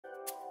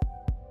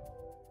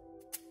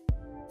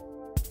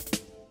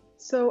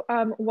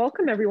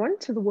Welcome everyone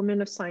to the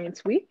Women of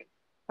Science Week.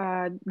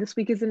 This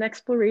week is an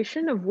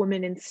exploration of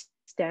women in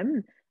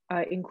STEM,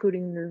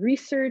 including their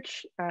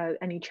research,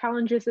 any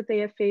challenges that they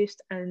have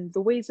faced, and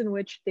the ways in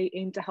which they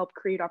aim to help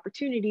create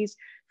opportunities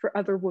for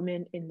other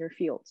women in their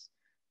fields.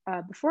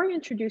 Before I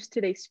introduce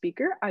today's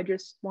speaker, I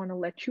just want to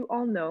let you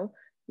all know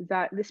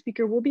that the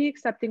speaker will be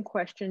accepting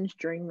questions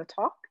during the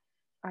talk.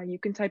 You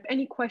can type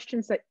any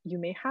questions that you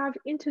may have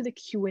into the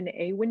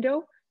Q&A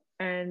window,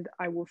 and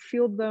I will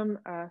field them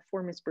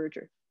for Ms.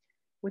 Berger.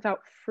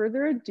 Without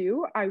further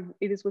ado,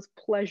 it is with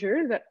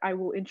pleasure that I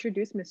will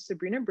introduce Ms.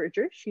 Sabrina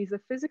Berger. She's a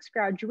physics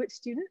graduate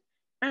student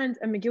and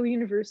a McGill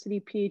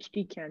University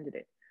PhD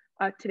candidate.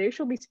 Today,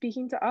 she'll be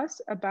speaking to us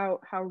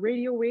about how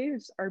radio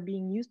waves are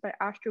being used by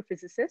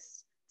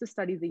astrophysicists to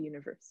study the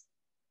universe.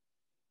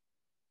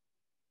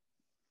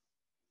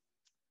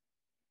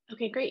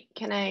 Okay, great.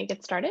 Can I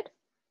get started?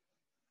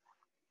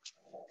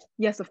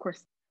 Yes, of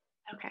course.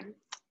 Okay.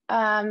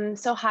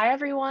 So hi,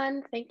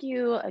 everyone. Thank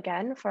you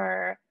again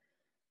for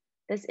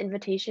this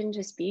invitation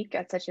to speak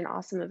at such an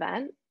awesome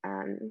event.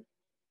 I'm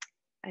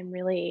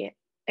really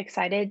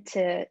excited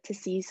to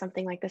see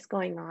something like this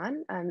going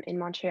on in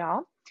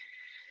Montreal.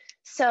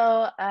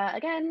 So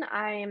again,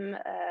 I'm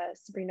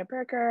Sabrina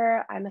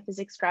Berger. I'm a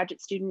physics graduate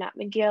student at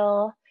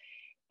McGill.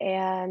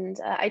 And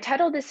I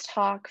titled this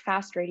talk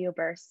Fast Radio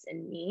Bursts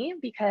in Me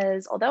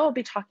because although I'll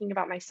be talking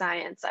about my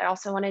science, I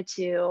also wanted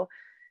to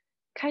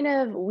kind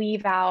of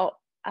weave out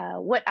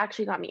what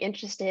actually got me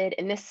interested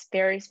in this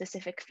very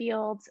specific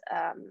field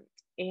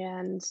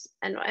and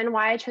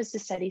why I chose to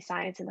study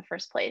science in the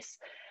first place.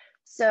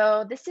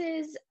 So this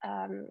is,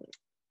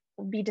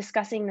 we'll be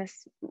discussing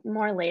this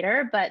more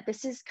later, but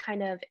this is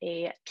kind of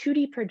a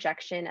 2D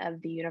projection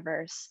of the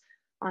universe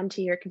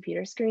onto your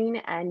computer screen,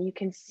 and you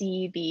can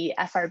see the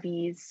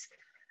FRBs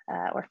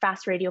or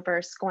fast radio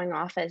bursts going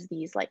off as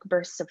these like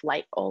bursts of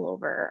light all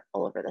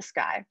over the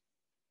sky,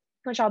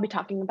 which I'll be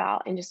talking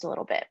about in just a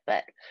little bit.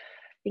 But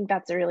I think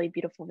that's a really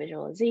beautiful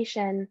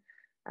visualization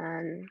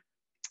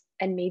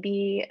and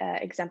maybe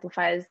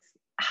exemplifies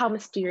how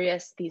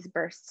mysterious these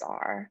bursts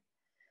are.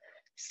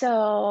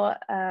 So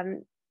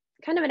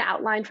kind of an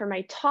outline for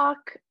my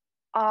talk.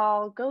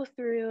 I'll go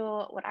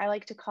through what I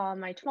like to call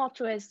my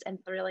tumultuous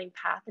and thrilling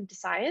path into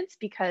science,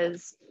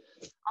 because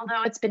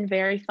although it's been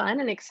very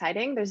fun and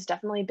exciting, there's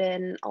definitely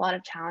been a lot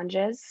of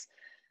challenges.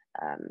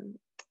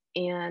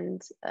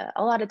 And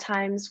a lot of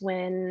times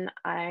when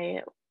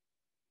I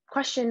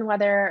question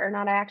whether or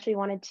not I actually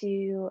wanted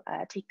to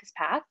take this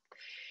path.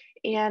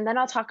 And then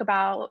I'll talk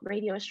about what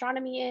radio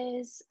astronomy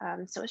is.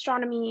 So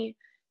astronomy,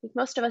 I think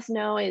most of us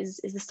know, is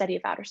the study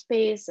of outer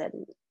space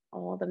and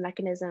all the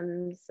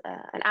mechanisms,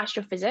 and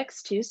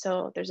astrophysics too.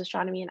 So there's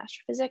astronomy and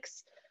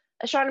astrophysics.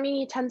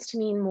 Astronomy tends to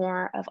mean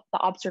more of the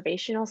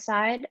observational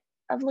side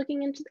of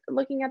looking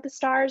at the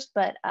stars,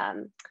 but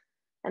and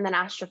then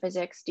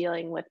astrophysics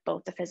dealing with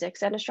both the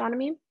physics and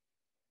astronomy.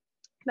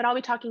 But I'll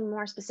be talking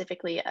more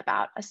specifically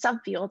about a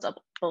subfield of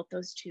both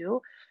those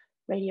two,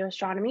 radio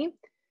astronomy.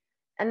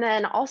 And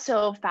then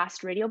also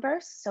fast radio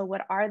bursts. So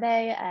what are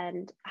they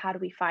and how do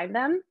we find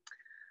them?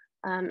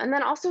 And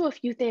then also a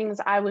few things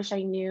I wish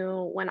I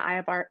knew when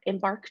I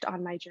embarked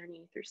on my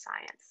journey through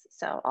science.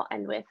 So I'll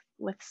end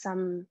with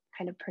some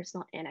kind of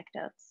personal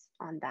anecdotes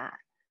on that.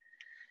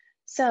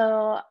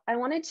 So I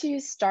wanted to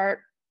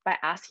start by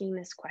asking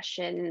this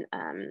question,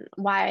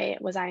 why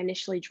was I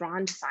initially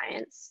drawn to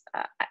science?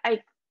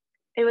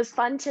 It was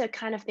fun to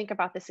kind of think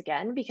about this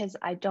again, because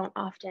I don't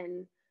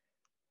often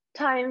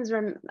times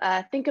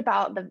think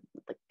about the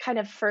kind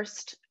of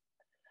first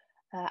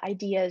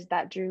ideas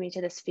that drew me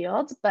to this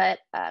field. But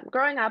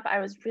growing up, I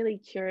was really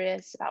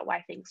curious about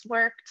why things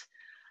worked.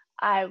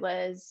 I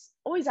was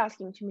always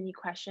asking too many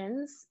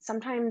questions,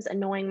 sometimes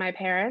annoying my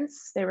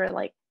parents. They were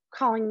like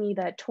calling me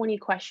the 20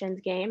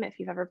 questions game, if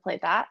you've ever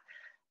played that.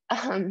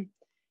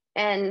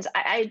 And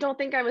I don't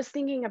think I was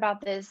thinking about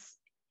this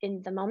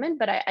in the moment,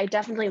 but I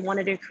definitely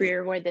wanted a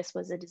career where this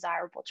was a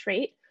desirable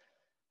trait.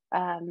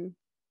 And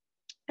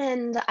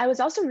I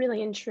was also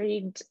really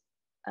intrigued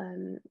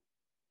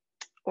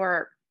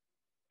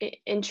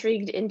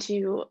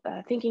into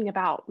thinking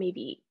about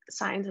maybe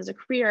science as a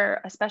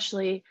career,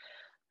 especially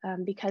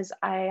because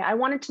I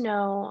wanted to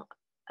know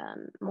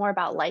more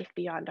about life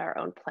beyond our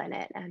own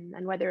planet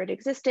and whether it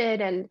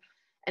existed and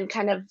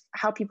kind of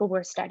how people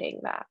were studying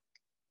that.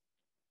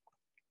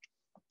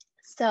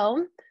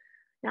 So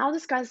now I'll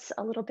discuss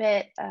a little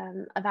bit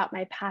about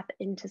my path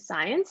into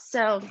science.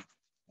 So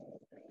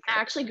I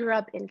actually grew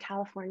up in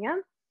California,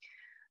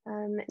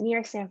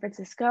 near San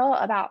Francisco,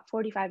 about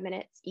 45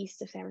 minutes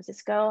east of San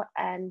Francisco.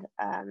 And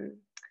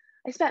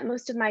I spent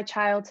most of my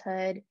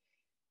childhood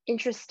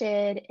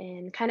interested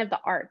in kind of the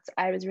arts.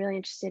 I was really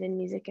interested in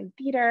music and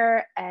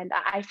theater, and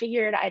I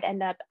figured I'd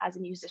end up as a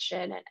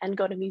musician and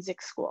go to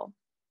music school.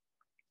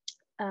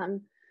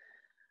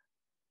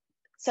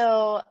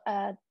 So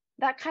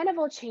that kind of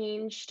all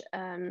changed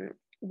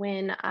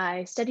when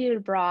I studied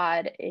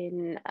abroad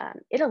in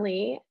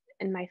Italy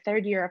in my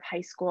third year of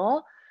high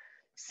school.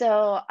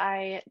 So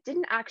I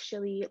didn't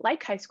actually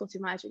like high school too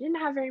much. I didn't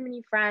have very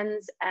many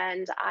friends,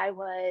 and I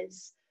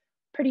was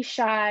pretty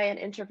shy and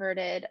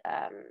introverted,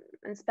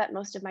 and spent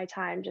most of my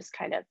time just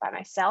kind of by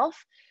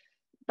myself.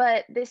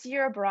 But this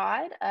year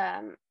abroad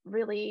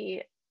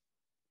really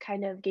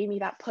kind of gave me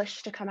that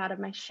push to come out of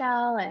my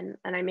shell, and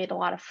I made a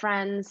lot of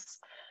friends.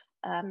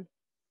 Um,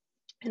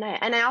 and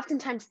I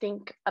oftentimes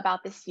think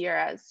about this year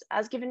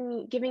as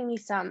giving me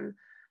some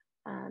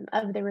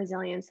of the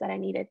resilience that I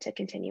needed to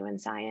continue in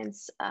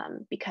science,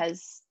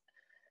 because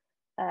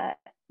uh,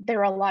 there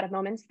were a lot of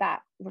moments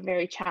that were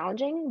very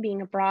challenging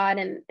being abroad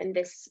and in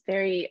this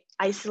very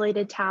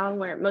isolated town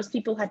where most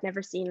people had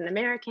never seen an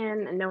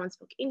American and no one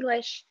spoke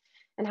English,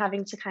 and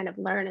having to kind of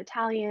learn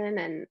Italian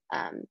and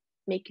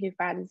make new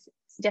friends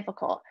is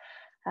difficult.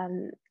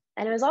 Um,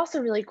 and it was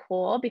also really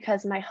cool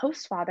because my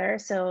host father,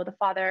 so the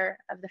father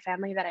of the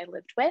family that I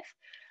lived with,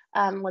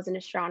 was an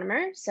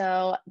astronomer.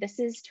 So this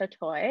is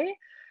Totoi.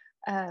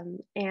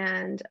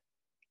 And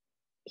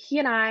he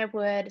and I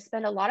would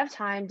spend a lot of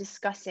time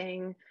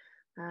discussing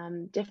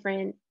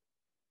different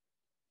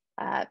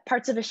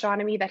parts of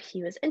astronomy that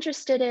he was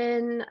interested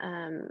in,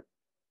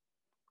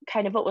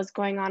 kind of what was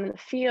going on in the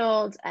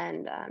field.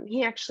 And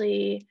he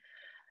actually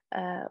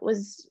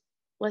was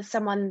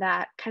someone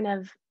that kind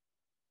of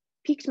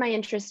piqued my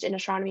interest in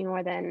astronomy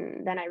more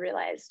than I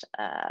realized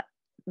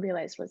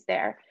was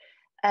there.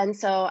 And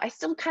so I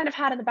still kind of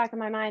had in the back of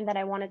my mind that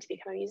I wanted to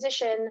become a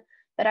musician,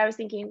 but I was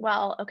thinking,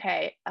 well,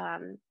 okay,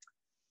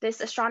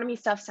 this astronomy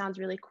stuff sounds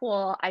really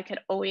cool. I could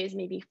always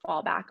maybe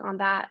fall back on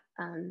that.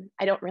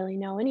 I don't really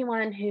know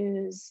anyone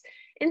who's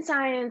in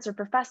science or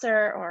professor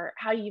or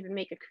how you even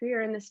make a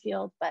career in this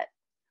field, but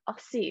I'll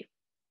see.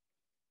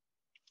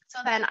 So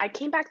then I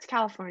came back to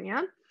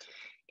California,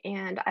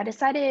 and I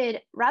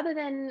decided rather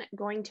than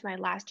going to my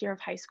last year of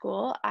high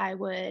school, I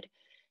would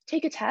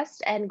take a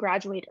test and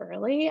graduate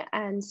early.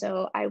 And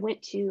so I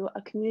went to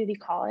a community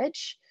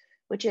college,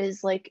 which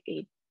is like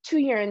a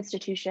 2-year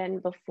institution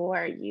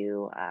before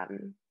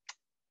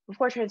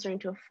transferring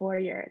to a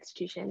 4-year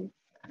institution.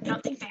 I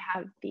don't think they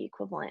have the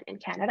equivalent in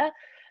Canada,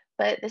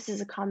 but this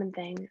is a common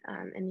thing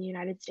in the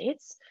United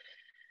States.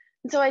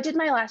 And so I did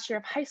my last year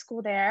of high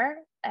school there,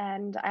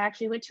 and I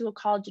actually went to a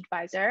college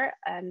advisor.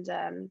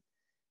 And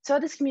so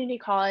at this community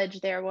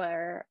college, there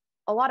were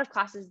a lot of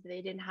classes that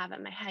they didn't have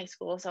at my high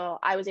school. So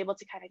I was able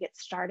to kind of get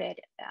started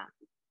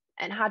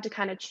and had to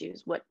kind of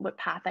choose what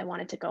path I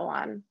wanted to go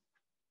on.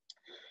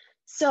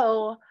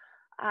 So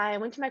I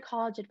went to my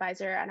college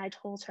advisor and I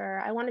told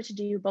her I wanted to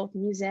do both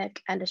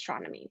music and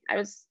astronomy. I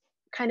was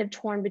kind of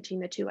torn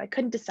between the two. I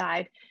couldn't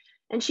decide.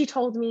 And she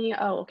told me,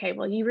 oh, okay,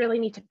 well, you really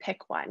need to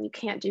pick one. You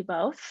can't do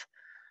both.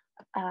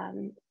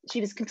 She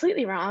was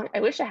completely wrong. I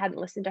wish I hadn't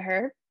listened to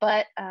her,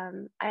 but I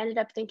ended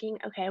up thinking,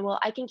 okay, well,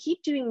 I can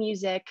keep doing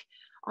music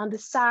on the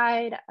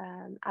side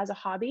as a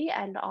hobby,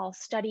 and I'll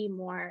study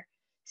more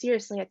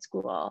seriously at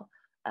school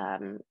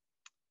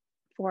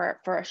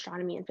for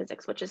astronomy and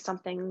physics, which is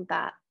something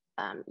that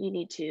you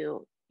need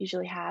to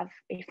usually have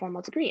a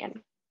formal degree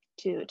in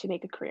to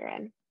make a career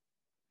in.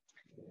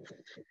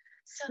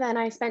 So then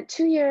I spent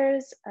 2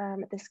 years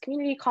at this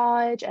community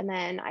college, and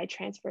then I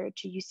transferred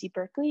to UC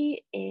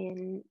Berkeley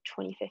in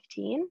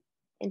 2015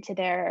 into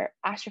their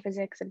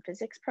astrophysics and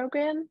physics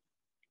program.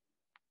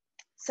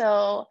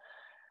 So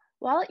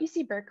while at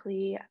UC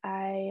Berkeley,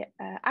 I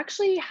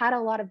actually had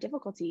a lot of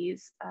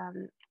difficulties,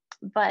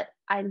 but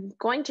I'm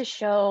going to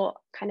show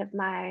kind of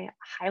my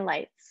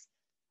highlights.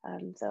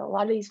 So a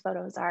lot of these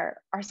photos are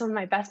some of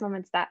my best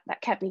moments that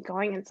kept me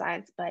going in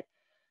science, but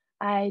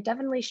I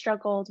definitely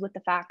struggled with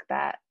the fact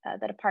that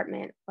the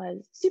department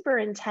was super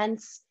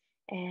intense,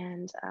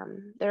 and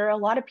there are a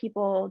lot of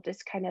people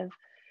just kind of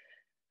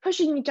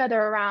pushing each other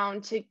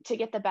around to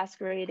get the best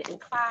grade in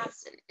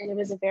class. And it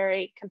was a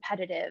very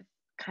competitive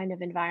kind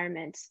of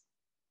environment,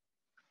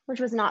 which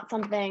was not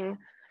something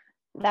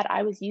that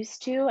I was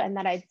used to and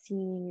that I'd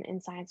seen in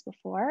science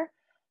before.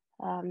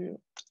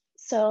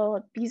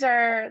 So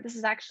this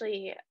is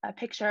actually a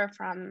picture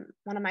from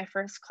one of my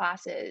first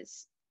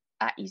classes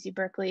at UC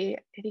Berkeley.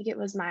 I think it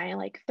was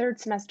my third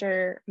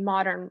semester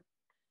my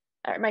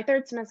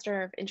third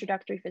semester of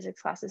introductory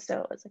physics classes.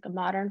 So it was like a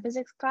modern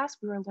physics class.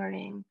 We were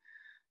learning,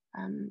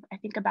 I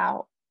think,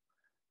 about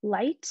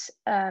light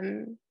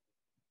and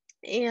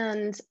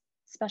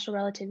special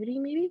relativity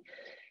maybe.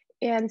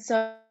 And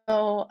so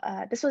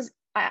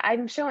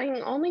I'm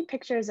showing only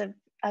pictures of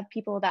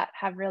people that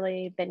have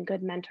really been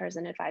good mentors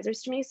and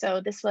advisors to me. So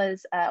this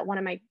was one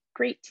of my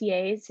great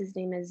TAs. His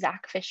name is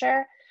Zach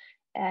Fisher,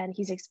 and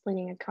he's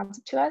explaining a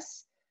concept to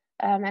us.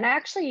 And I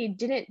actually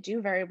didn't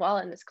do very well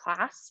in this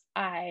class.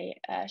 I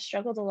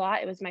struggled a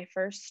lot. It was my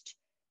first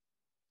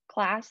physics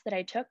class that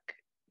I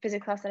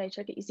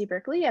took at UC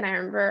Berkeley. And I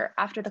remember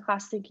after the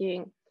class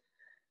thinking,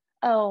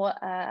 oh,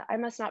 I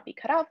must not be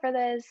cut out for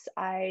this.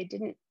 I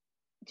didn't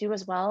do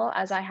as well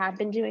as I had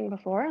been doing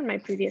before in my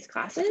previous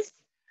classes.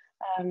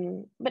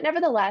 But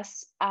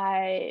nevertheless,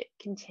 I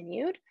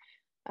continued.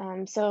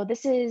 So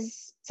this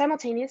is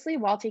simultaneously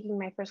while taking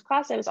my first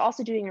class, I was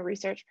also doing a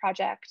research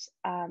project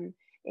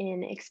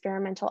in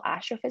experimental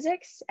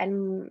astrophysics.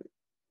 And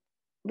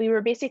we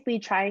were basically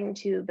trying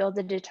to build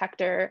a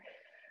detector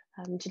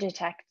to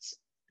detect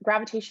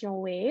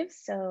gravitational waves.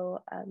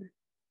 So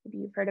maybe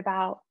you've heard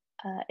about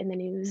in the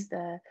news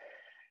the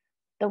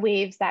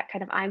waves that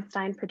kind of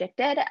Einstein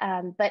predicted,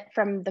 but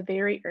from the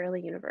very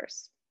early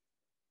universe.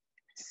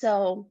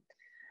 So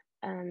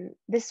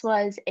this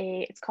was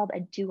it's called a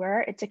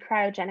dewar. It's a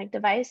cryogenic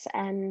device.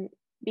 And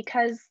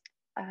because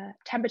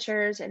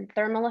temperatures and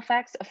thermal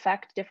effects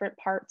affect different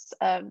parts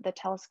of the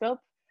telescope,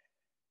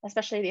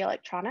 especially the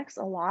electronics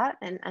a lot,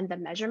 and the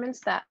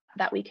measurements that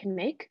we can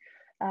make,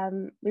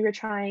 we were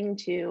trying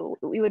to,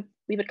 we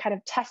would kind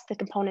of test the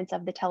components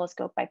of the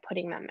telescope by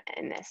putting them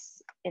in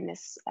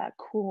this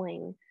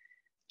cooling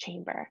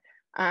chamber.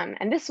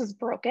 And this was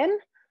broken.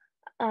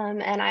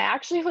 And I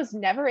actually was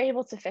never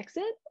able to fix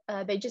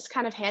it. They just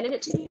kind of handed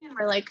it to me and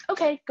were like,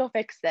 okay, go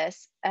fix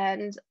this.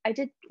 And I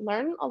did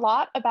learn a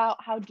lot about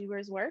how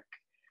dewars work,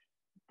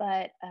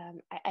 but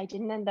I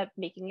didn't end up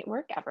making it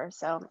work ever.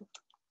 So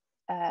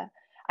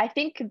I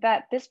think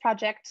that this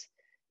project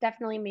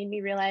definitely made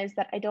me realize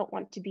that I don't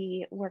want to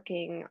be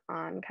working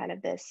on kind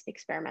of this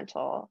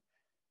experimental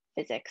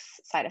physics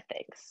side of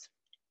things.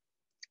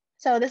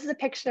 So this is a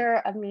picture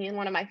of me in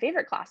one of my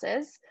favorite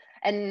classes,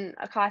 and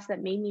a class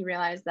that made me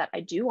realize that I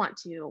do want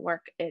to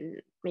work in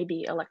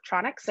maybe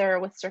electronics or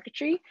with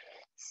circuitry.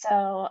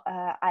 So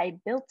I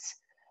built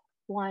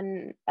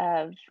one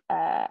of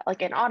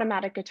like an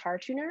automatic guitar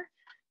tuner,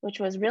 which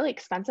was really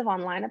expensive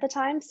online at the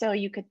time. So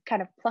you could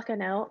kind of pluck a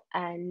note,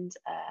 and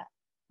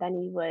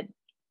then you would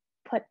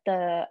put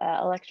the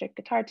electric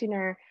guitar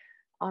tuner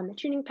on the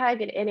tuning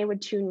peg, and it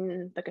would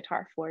tune the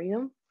guitar for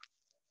you.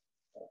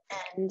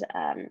 And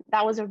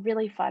that was a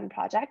really fun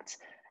project.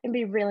 And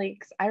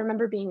I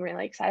remember being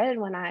really excited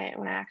when I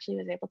actually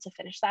was able to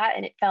finish that,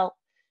 and it felt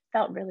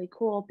really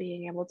cool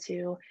being able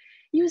to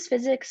use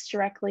physics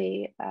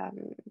directly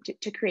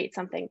to create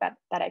something that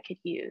I could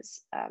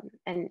use,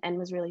 and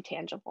was really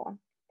tangible.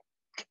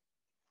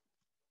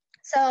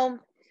 So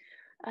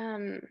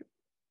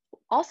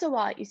also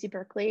while at UC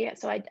Berkeley,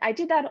 so I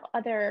did that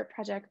other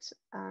project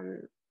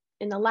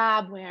in the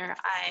lab where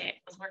I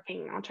was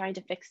working on trying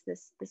to fix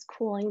this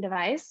cooling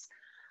device.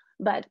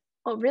 But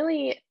what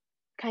really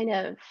kind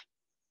of,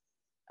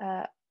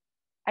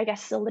 I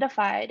guess,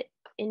 solidified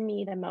in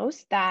me the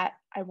most that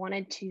I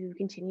wanted to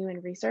continue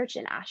in research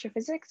in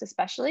astrophysics,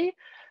 especially,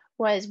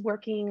 was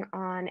working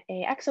on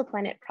a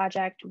exoplanet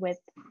project with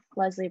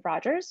Leslie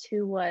Rogers,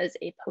 who was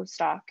a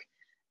postdoc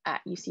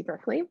at UC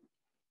Berkeley.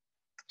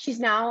 She's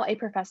now a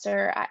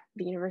professor at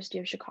the University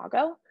of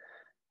Chicago.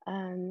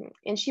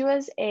 And she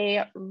was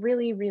a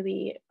really,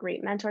 really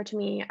great mentor to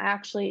me. I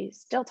actually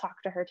still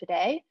talk to her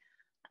today.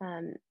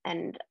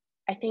 And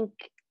I think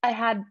I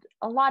had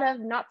a lot of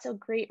not so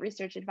great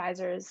research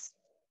advisors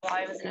while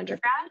I was an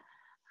undergrad,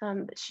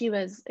 but she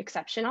was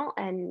exceptional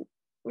and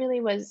really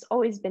was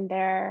always been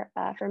there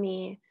for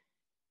me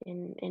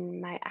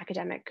in my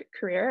academic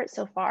career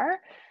so far.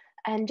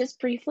 And just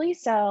briefly,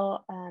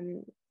 so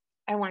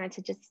I wanted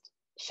to just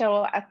show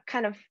a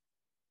kind of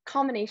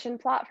culmination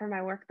plot for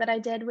my work that I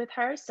did with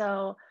her.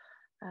 So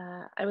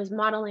I was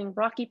modeling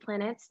rocky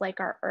planets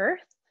like our Earth,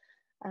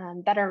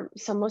 that are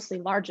so mostly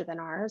larger than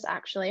ours,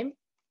 actually,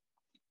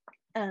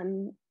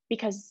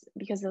 because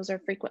those are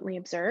frequently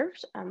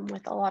observed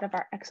with a lot of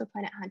our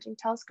exoplanet hunting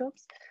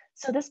telescopes.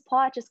 So this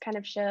plot just kind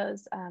of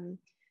shows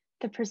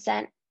the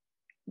percent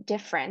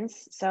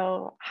difference.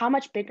 So how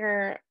much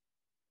bigger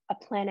a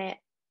planet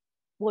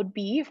would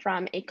be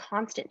from a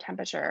constant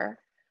temperature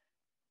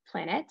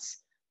planet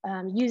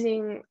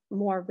using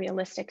more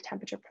realistic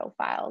temperature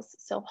profiles.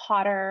 So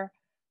hotter,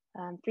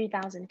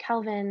 3000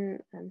 Kelvin,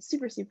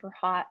 super, super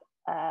hot,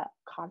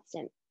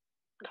 constant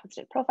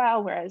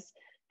profile, whereas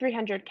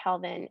 300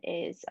 Kelvin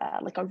is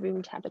like a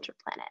room temperature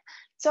planet.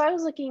 So I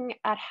was looking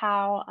at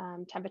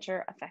how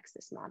temperature affects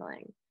this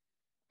modeling.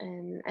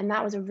 And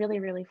that was a really,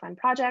 really fun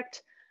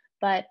project,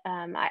 but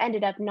I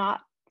ended up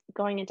not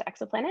going into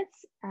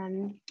exoplanets,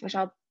 which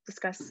I'll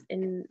discuss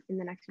in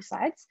the next few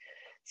slides.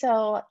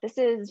 So this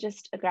is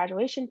just a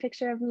graduation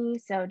picture of me.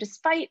 So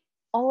despite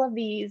all of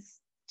these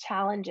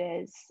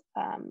challenges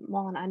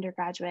while an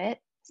undergraduate,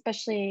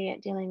 especially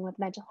dealing with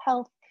mental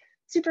health,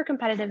 super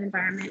competitive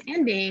environment,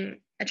 and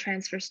being a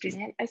transfer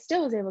student, I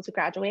still was able to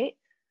graduate.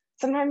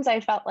 Sometimes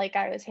I felt like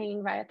I was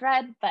hanging by a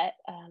thread, but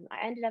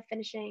I ended up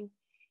finishing.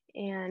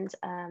 And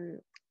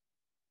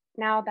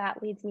now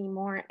that leads me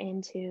more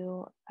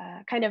into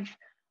kind of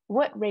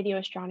what radio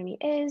astronomy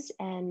is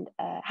and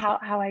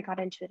how I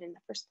got into it in the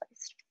first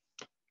place.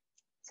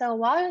 So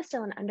while I was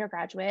still an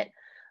undergraduate,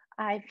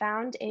 I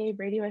found a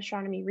radio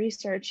astronomy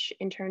research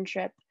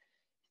internship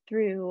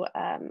through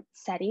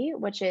SETI,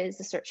 which is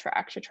the Search for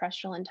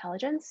Extraterrestrial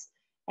Intelligence.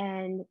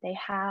 And they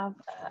have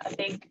a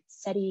big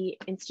SETI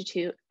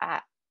institute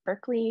at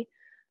Berkeley.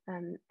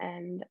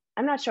 And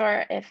I'm not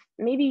sure if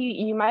maybe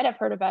you might have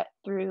heard of it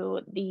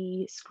through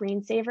the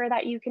screensaver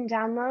that you can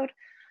download,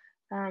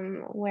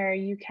 where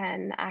you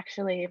can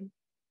actually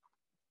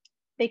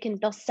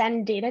they'll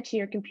send data to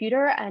your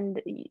computer,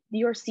 and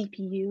your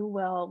CPU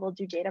will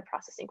do data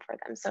processing for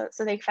them.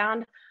 So they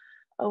found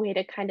a way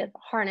to kind of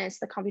harness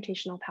the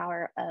computational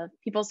power of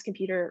people's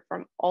computer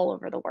from all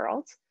over the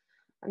world.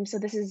 So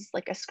this is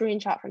like a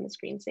screenshot from the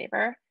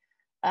screensaver,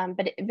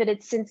 but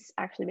it's since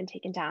actually been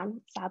taken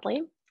down,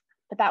 sadly.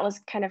 But that was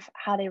kind of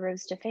how they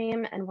rose to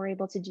fame and were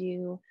able to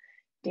do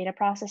data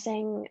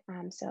processing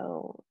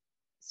so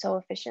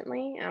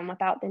efficiently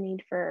without the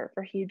need for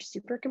huge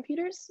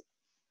supercomputers.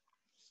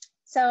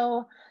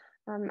 So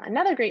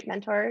another great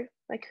mentor,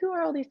 like who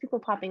are all these people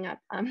popping up?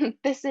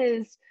 This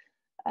is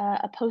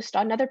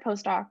another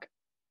postdoc,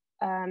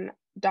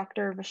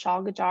 Dr.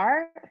 Vishal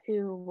Gajar,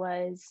 who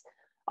was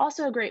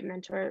also a great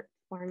mentor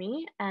for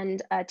me.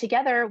 And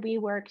together we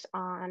worked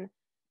on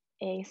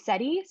a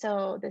SETI,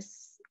 so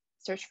this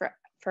search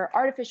for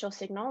artificial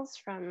signals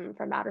from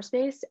outer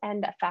space,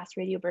 and a fast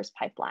radio burst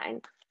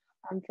pipeline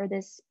for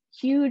this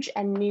huge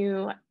and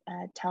new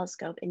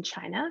telescope in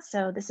China.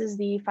 So this is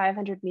the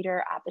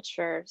 500-meter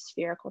aperture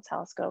spherical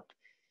telescope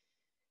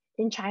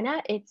in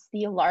China. It's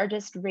the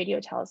largest radio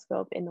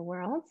telescope in the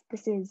world.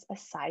 This is a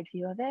side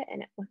view of it,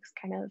 and it looks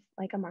kind of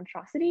like a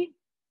monstrosity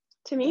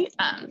to me.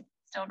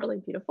 Still really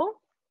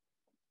beautiful.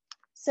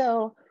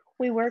 So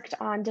we worked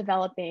on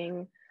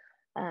developing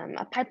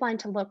a pipeline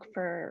to look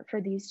for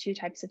these two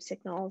types of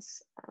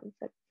signals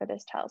for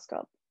this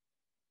telescope.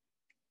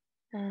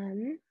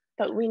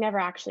 But we never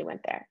actually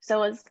went there.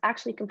 So it was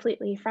actually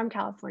completely from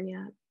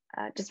California,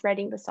 just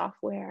writing the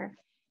software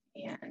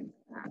and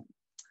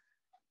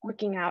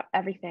working out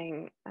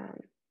everything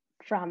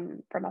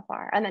from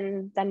afar.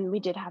 And then we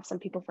did have some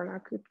people from our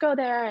group go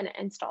there and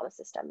install the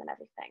system and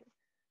everything.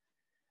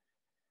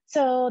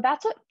 So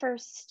that's what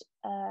first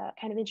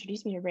kind of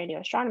introduced me to radio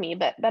astronomy,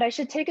 but I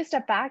should take a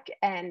step back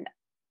and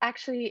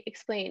actually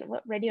explain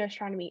what radio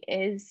astronomy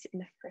is in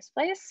the first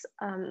place.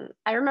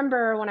 I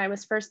remember when I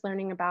was first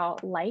learning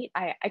about light,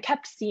 I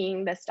kept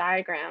seeing this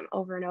diagram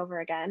over and over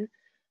again,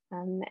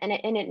 and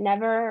it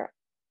never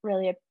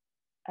really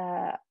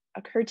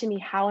occurred to me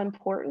how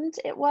important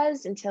it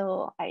was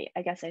until I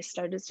guess I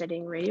started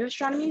studying radio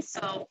astronomy.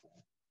 So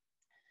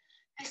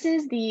this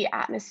is the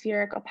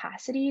atmospheric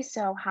opacity,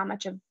 so how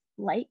much of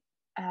light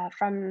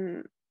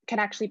can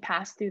actually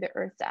pass through the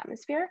Earth's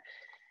atmosphere.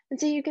 And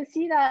so you can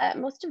see that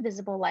most of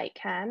visible light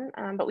can,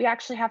 but we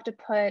actually have to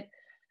put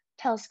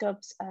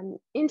telescopes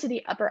into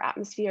the upper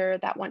atmosphere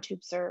that want to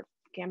observe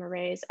gamma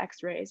rays,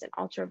 X-rays, and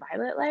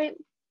ultraviolet light,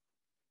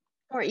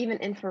 or even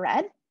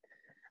infrared.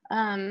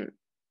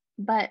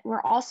 But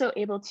we're also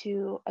able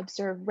to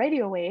observe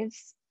radio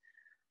waves,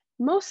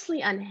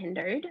 mostly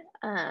unhindered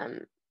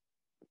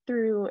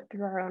through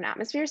our own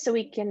atmosphere, so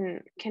we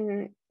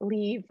can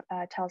leave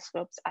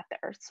telescopes at the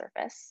Earth's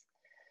surface.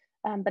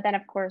 But then,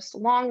 of course,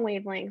 long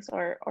wavelengths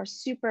or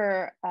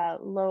super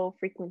low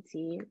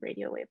frequency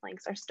radio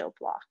wavelengths are still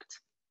blocked.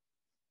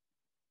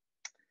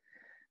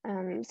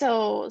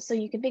 So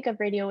you can think of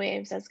radio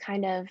waves as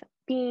kind of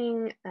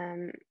being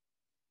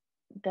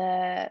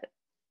the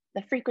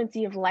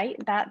frequency of light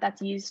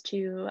that's used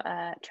to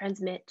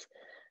transmit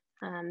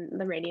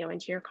the radio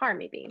into your car,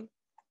 maybe.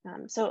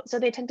 So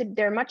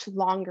they're much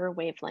longer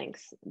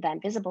wavelengths than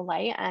visible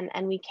light,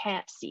 and we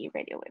can't see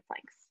radio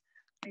wavelengths.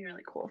 It'd be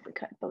really cool if we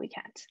could, but we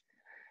can't.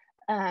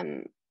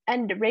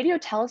 And radio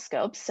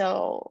telescopes,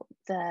 so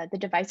the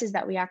devices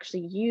that we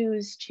actually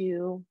use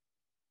to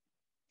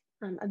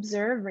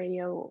observe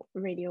radio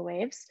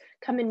waves,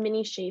 come in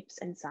many shapes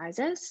and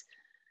sizes.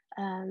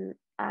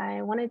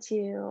 I wanted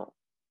to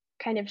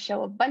kind of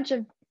show a bunch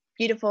of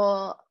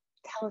beautiful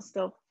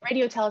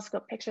radio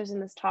telescope pictures in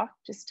this talk,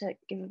 just to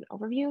give an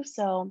overview.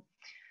 So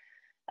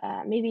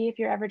maybe if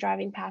you're ever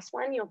driving past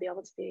one, you'll be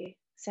able to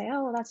say,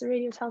 oh, well, that's a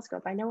radio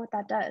telescope. I know what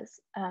that does.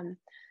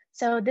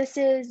 So this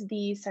is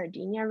the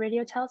Sardinia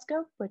radio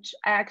telescope, which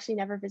I actually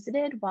never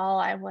visited while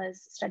I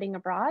was studying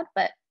abroad,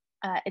 but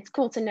it's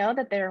cool to know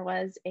that there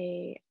was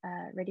a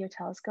radio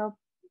telescope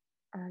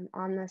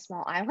on the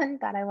small island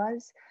that I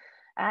was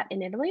at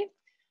in Italy.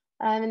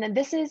 And then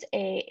this is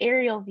an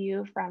aerial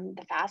view from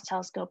the FAST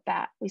telescope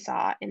that we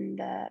saw in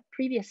the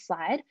previous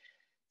slide.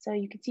 So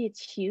you can see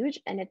it's huge,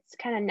 and it's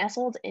kind of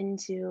nestled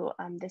into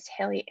this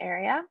hilly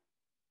area.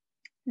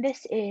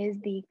 This is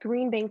the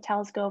Green Bank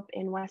telescope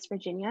in West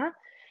Virginia,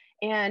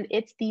 and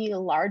it's the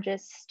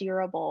largest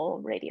steerable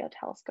radio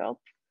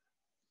telescope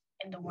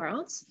in the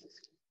world.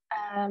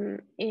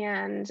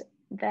 And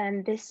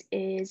then this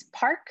is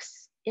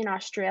Parkes in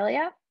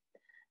Australia,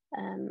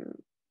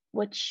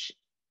 which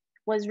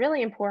was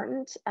really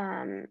important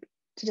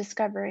to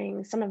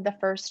discovering some of the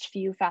first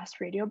few fast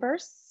radio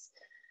bursts.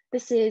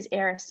 This is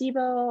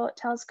Arecibo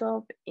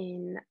telescope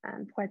in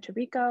Puerto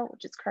Rico,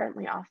 which is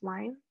currently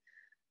offline.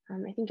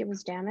 I think it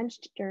was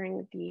damaged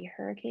during the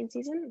hurricane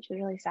season, which is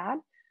really sad,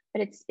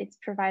 but it's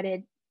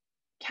provided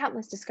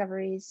countless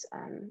discoveries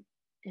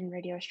in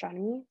radio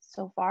astronomy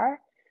so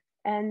far.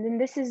 And then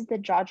this is the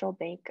Jodrell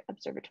Bank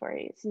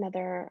Observatory. It's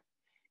another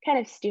kind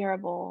of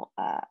steerable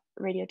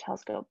radio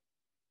telescope,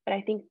 but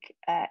I think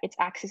its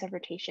axis of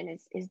rotation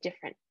is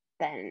different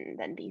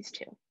than these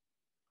two.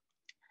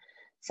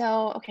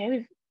 So,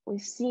 okay,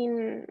 we've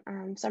seen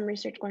some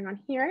research going on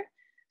here.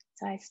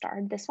 So I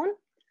started this one.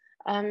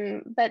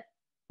 But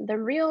the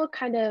real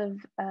kind of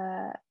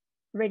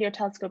radio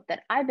telescope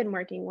that I've been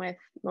working with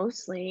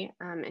mostly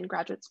in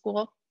graduate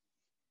school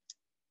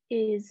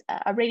is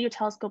a radio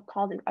telescope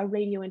called a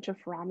radio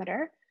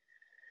interferometer.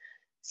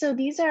 So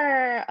these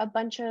are a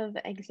bunch of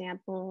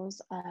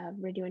examples of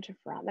radio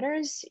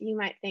interferometers. You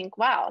might think,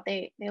 wow,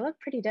 they look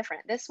pretty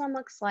different. This one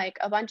looks like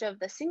a bunch of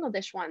the single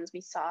dish ones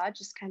we saw,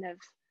 just kind of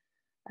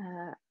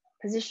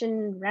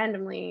positioned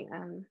randomly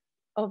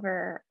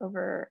over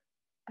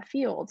a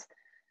field.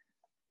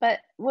 But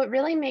what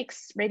really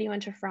makes radio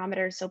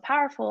interferometers so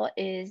powerful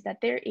is that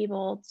they're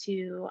able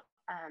to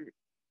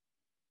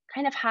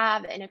kind of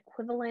have an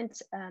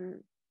equivalent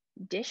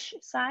dish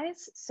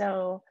size.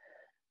 So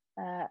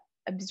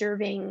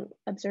observing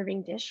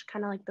dish,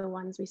 kind of like the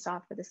ones we saw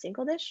for the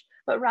single dish.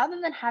 But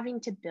rather than having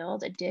to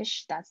build a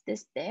dish that's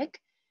this big,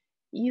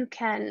 you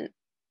can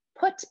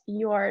put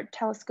your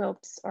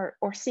telescopes or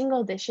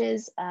single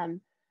dishes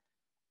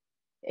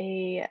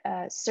a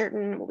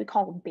certain, what we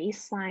call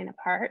baseline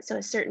apart, so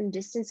a certain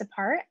distance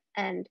apart,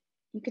 and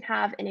you can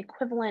have an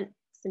equivalent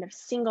sort of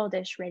single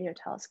dish radio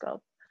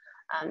telescope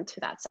to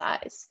that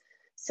size.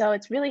 So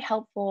it's really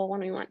helpful when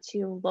we want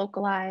to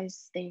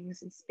localize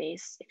things in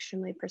space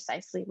extremely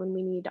precisely, when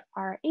we need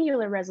our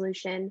angular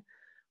resolution,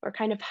 or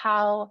kind of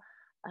how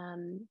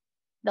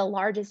the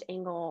largest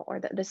angle or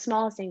the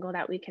smallest angle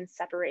that we can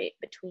separate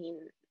between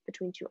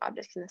two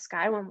objects in the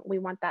sky, when we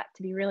want that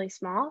to be really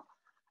small.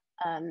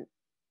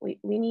 We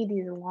need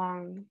these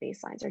long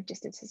baselines or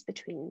distances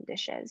between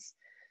dishes.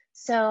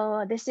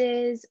 So this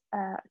is,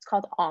 it's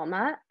called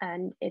ALMA,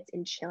 and it's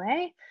in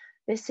Chile.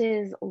 This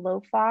is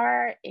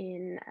LOFAR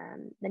in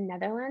the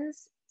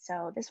Netherlands.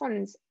 So this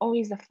one's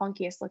always the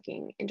funkiest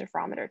looking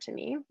interferometer to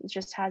me. It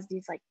just has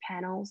these like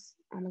panels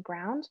on the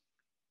ground.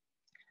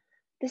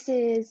 This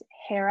is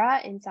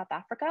HERA in South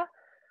Africa.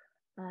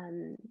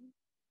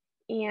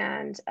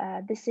 And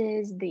this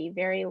is the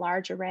Very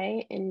Large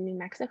Array in New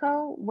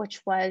Mexico,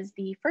 which was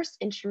the first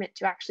instrument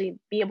to actually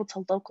be able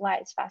to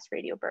localize fast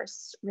radio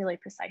bursts really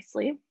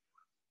precisely.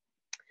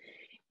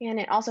 And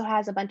it also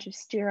has a bunch of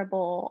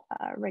steerable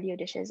radio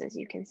dishes, as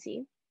you can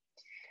see.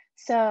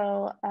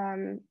 So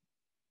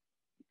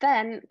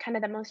then kind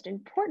of the most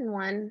important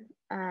one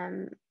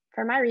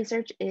for my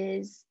research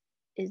is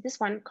this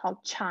one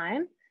called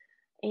CHIME.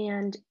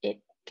 And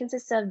it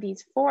consists of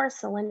these 4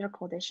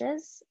 cylindrical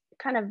dishes. It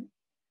kind of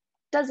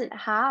doesn't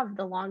have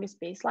the longest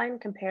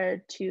baseline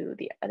compared to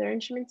the other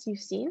instruments you've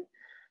seen.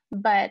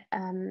 But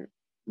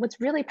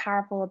what's really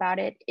powerful about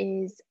it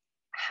is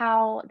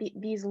how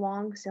these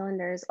long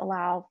cylinders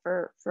allow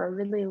for a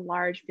really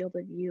large field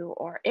of view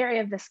or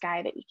area of the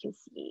sky that you can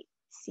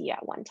see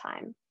at one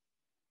time.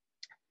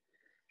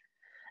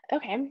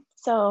 Okay,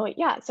 so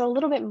yeah, so a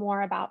little bit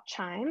more about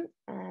CHIME.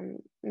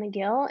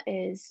 McGill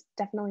is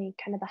definitely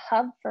kind of the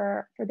hub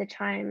for the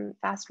CHIME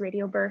fast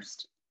radio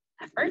burst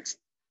effort.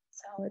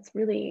 So it's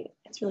really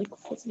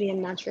cool to be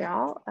in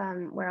Montreal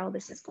where all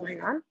this is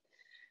going on.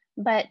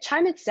 But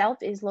CHIME itself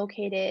is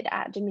located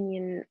at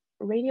Dominion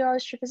Radio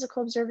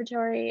Astrophysical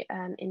Observatory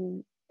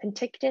in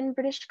Penticton,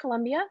 British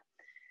Columbia.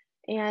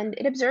 And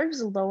it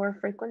observes lower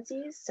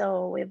frequencies,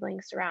 so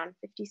wavelengths around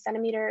 50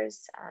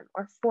 centimeters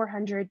or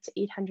 400 to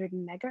 800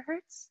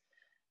 megahertz.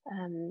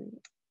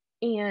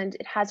 And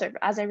it has,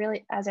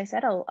 as I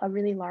said, a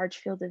really large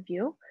field of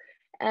view.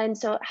 And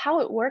so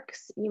how it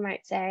works, you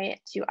might say,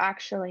 to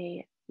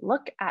actually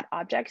look at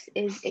objects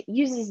is it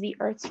uses the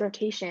Earth's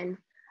rotation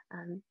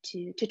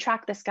to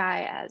track the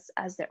sky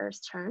as the Earth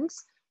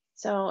turns.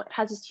 So it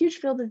has this huge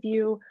field of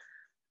view.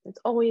 It's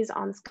always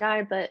on the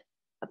sky, but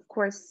of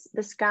course,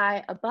 the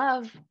sky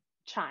above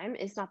CHIME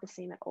is not the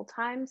same at all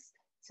times.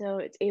 So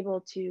it's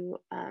able to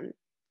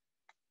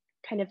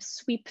kind of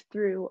sweep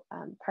through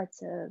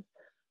parts of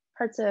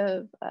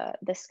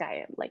the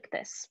sky like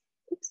this.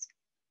 Oops.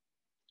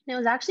 And it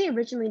was actually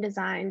originally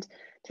designed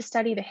to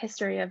study the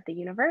history of the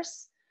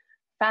universe.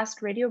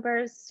 Fast radio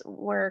bursts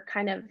were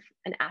kind of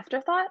an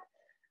afterthought.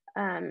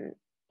 And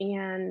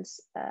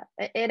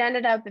it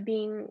ended up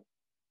being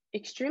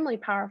extremely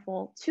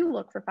powerful to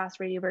look for fast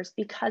radio bursts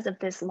because of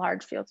this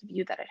large field of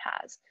view that it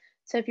has.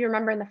 So if you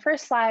remember in the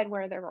first slide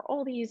where there were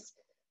all these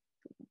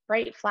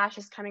bright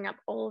flashes coming up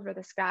all over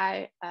the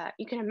sky,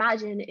 you can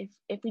imagine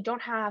if we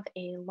don't have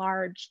a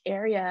large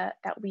area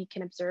that we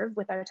can observe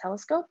with our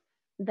telescope,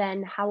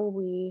 then how will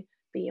we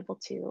be able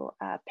to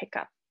pick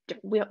up?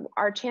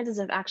 Our chances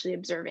of actually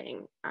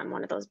observing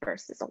one of those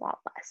bursts is a lot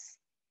less.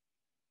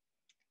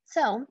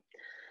 So,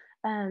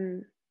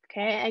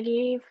 okay, I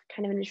gave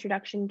kind of an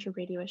introduction to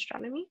radio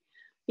astronomy.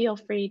 Feel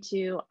free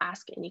to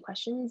ask any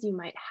questions you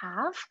might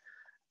have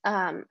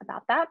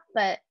about that,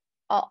 but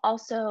I'll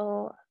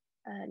also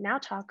now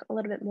talk a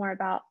little bit more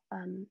about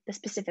the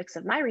specifics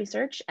of my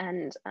research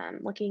and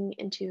looking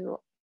into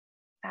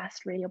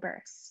fast radio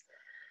bursts.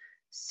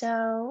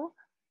 So,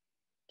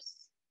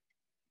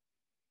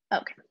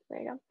 okay,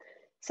 there you go.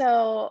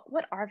 So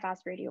what are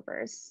fast radio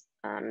bursts?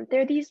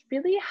 They're these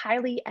really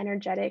highly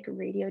energetic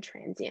radio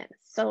transients.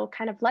 So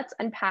kind of let's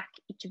unpack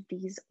each of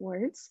these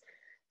words.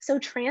 So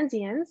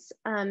transients,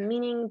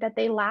 meaning that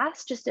they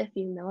last just a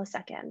few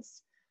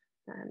milliseconds.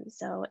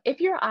 So if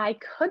your eye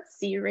could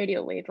see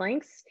radio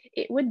wavelengths,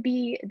 it would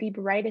be the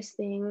brightest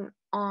thing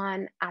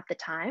on at the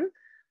time.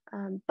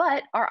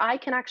 But our eye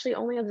can actually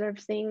only observe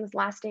things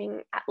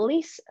lasting at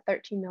least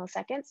 13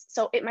 milliseconds.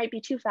 So it might be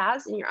too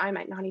fast and your eye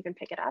might not even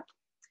pick it up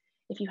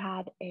if you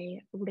had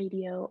a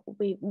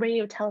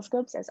radio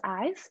telescopes as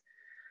eyes.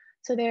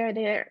 So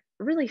they're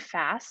really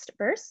fast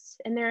bursts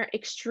and they're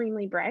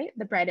extremely bright,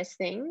 the brightest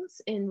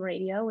things in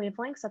radio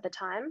wavelengths at the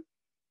time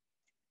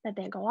that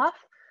they go off.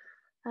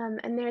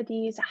 And they're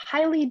these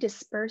highly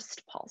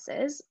dispersed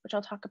pulses, which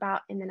I'll talk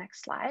about in the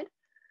next slide.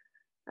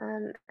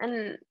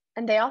 And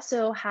they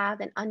also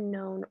have an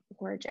unknown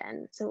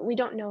origin. So we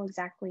don't know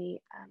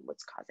exactly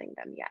what's causing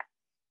them yet.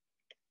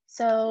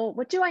 So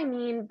what do I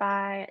mean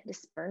by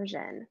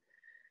dispersion?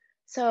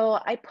 So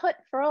I put,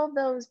 for all of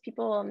those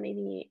people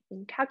maybe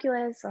in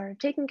calculus or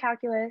taking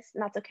calculus,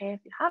 and that's okay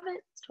if you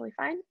haven't, it's totally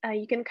fine.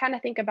 You can kind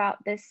of think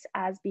about this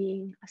as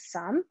being a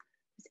sum,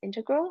 this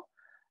integral.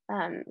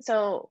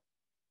 So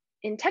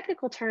in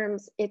technical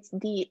terms, it's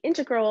the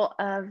integral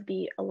of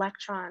the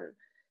electron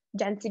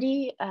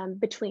density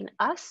between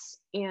us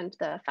and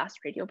the fast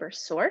radio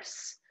burst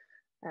source.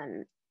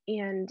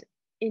 And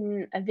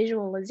in a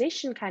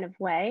visualization kind of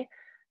way,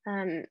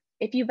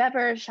 if you've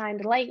ever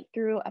shined light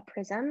through a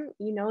prism,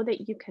 you know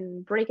that you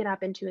can break it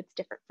up into its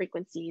different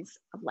frequencies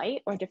of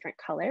light or different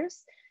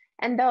colors.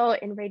 And though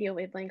in radio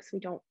wavelengths, we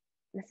don't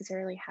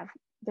necessarily have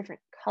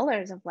different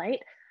colors of light,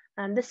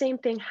 the same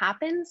thing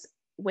happens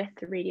with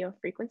the radio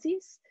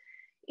frequencies.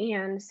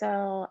 And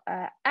so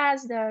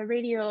as the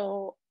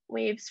radio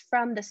waves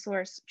from the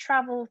source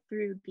travel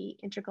through the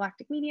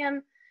intergalactic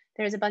medium,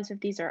 there's a bunch of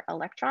these are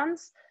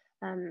electrons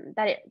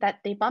that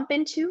they bump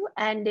into,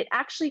 and it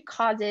actually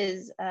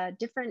causes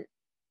different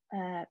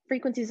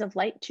frequencies of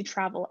light to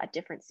travel at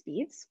different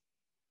speeds.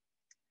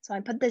 So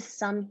I put this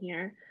sum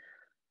here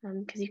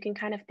because you can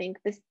kind of think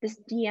this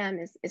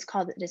dm is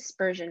called a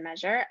dispersion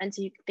measure. And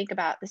so you can think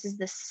about this is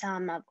the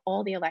sum of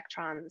all the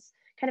electrons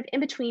kind of in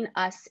between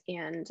us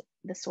and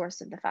the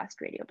source of the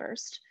fast radio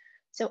burst.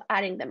 So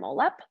adding them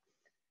all up.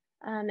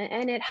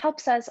 And it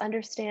helps us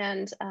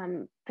understand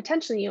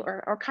potentially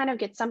or kind of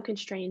get some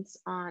constraints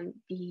on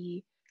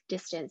the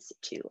distance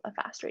to a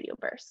fast radio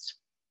burst.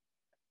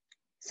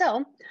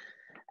 So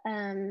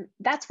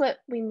that's what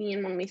we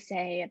mean when we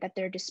say that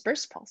they're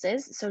dispersed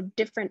pulses. So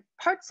different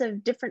parts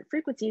of different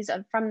frequencies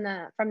from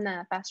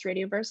the fast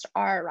radio burst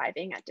are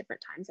arriving at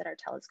different times at our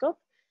telescope.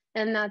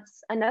 And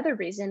that's another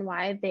reason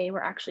why they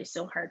were actually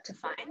so hard to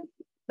find.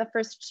 The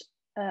first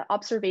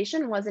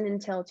observation wasn't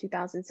until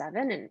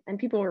 2007, and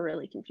people were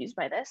really confused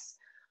by this.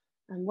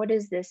 What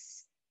is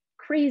this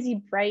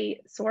crazy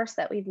bright source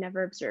that we've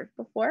never observed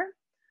before?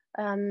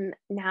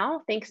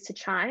 Now, thanks to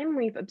CHIME,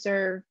 we've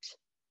observed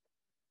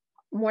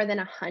more than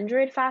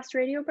 100 fast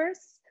radio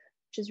bursts,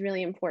 which is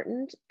really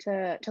important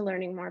to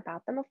learning more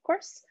about them, of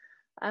course.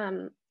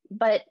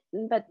 But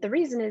the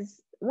reason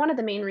is, one of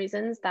the main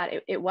reasons that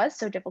it was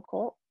so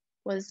difficult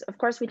was, of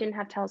course, we didn't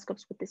have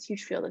telescopes with this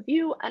huge field of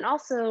view, and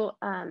also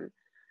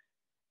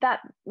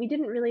that we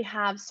didn't really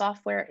have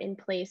software in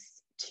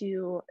place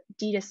to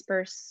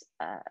de-disperse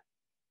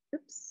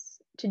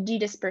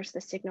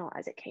the signal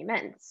as it came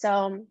in.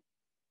 So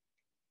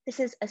this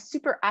is a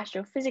super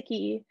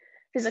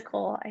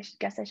physical, I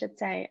should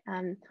say,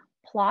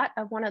 plot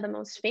of one of the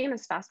most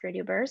famous fast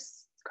radio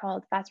bursts. It's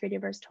called fast radio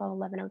burst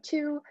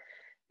 121102.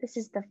 This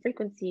is the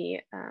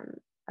frequency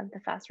of the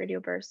fast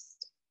radio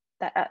burst,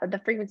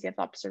 the frequency of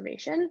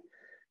observation.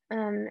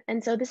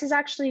 And so this is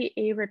actually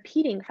a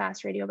repeating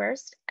fast radio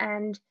burst,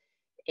 and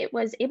it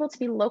was able to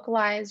be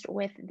localized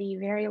with the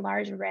very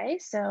large array.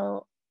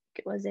 So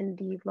it was in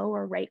the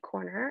lower right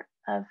corner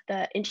of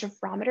the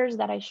interferometers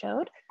that I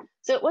showed.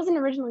 So it wasn't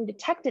originally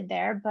detected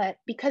there, but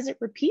because it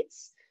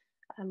repeats,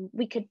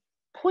 we could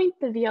point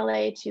the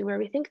VLA to where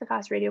we think the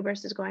fast radio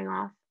burst is going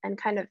off and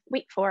kind of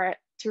wait for it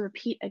to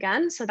repeat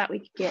again so that we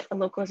could get a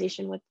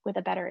localization with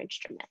a better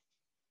instrument.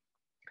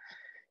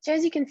 So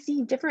as you can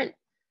see, different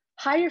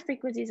higher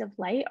frequencies of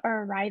light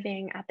are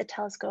arriving at the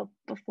telescope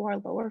before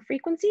lower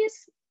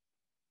frequencies.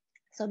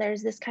 So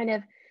there's this kind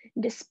of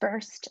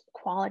dispersed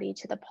quality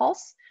to the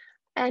pulse,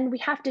 and we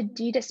have to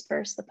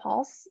de-disperse the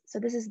pulse. So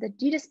this is the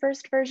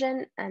de-dispersed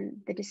version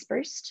and the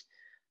dispersed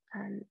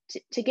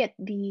to get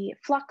the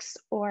flux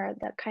or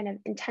the kind of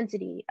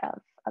intensity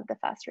of the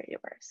fast radio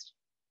burst.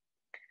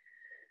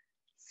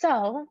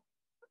 So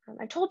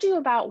I told you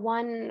about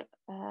one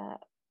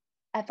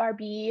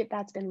FRB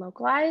that's been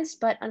localized,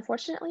 but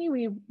unfortunately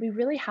we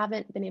really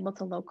haven't been able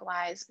to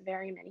localize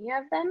very many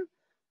of them.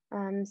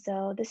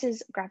 So this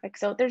is a graphic.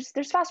 So there's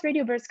fast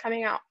radio bursts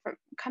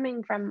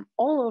coming from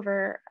all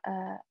over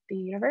the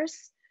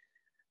universe,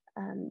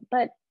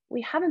 but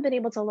we haven't been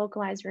able to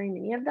localize very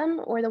many of them,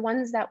 or the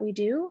ones that we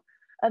do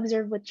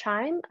observe with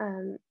CHIME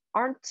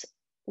aren't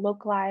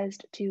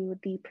localized to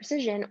the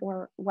precision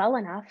or well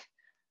enough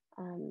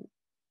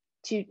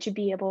to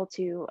be able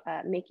to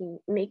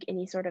make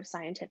any sort of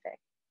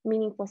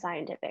meaningful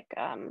scientific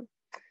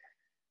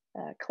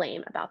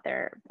claim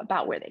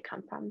about where they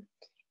come from.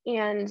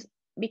 And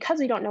because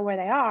we don't know where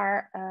they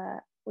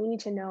are, we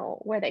need to know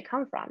where they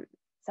come from.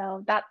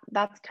 So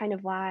that's kind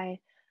of why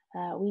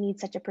we need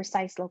such a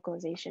precise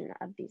localization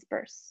of these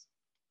bursts.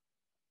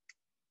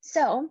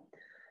 So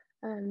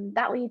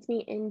that leads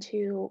me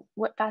into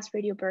what fast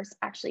radio bursts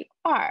actually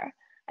are.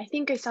 I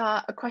think I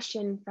saw a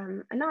question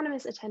from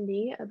anonymous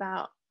attendee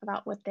about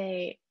what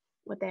they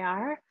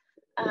are.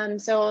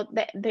 So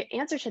the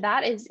answer to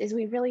that is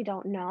we really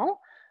don't know.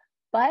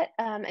 But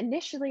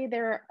initially,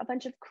 there are a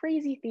bunch of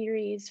crazy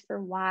theories for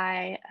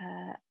why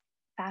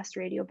fast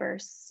radio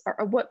bursts,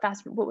 or what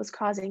was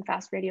causing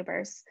fast radio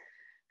bursts.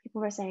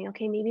 People were saying,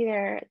 okay, maybe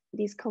they're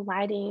these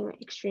colliding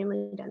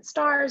extremely dense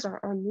stars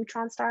or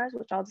neutron stars,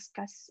 which I'll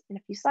discuss in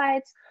a few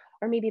slides,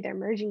 or maybe they're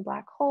merging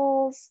black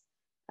holes.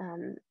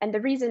 And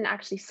the reason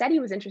actually SETI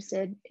was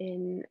interested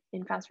in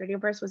fast radio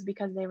bursts was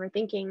because they were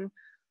thinking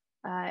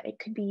it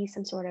could be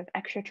some sort of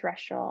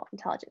extraterrestrial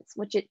intelligence,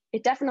 which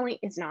it definitely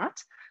is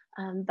not.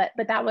 But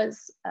that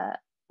was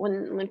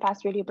when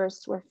fast radio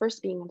bursts were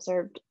first being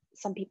observed,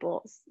 some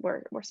people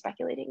were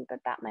speculating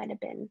that might have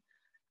been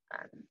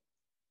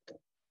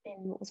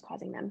what was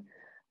causing them,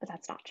 but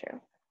that's not true.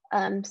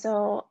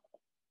 So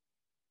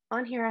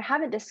on here, I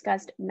haven't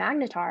discussed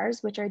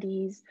magnetars, which are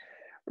these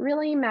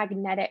really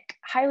magnetic,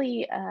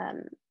 highly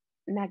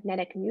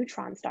magnetic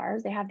neutron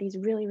stars. They have these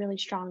really, really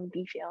strong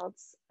B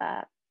fields,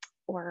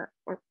 or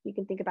you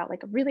can think about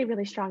like a really,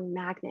 really strong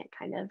magnet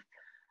kind of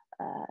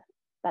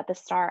that the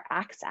star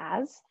acts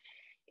as.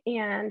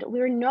 And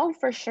we know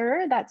for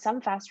sure that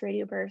some fast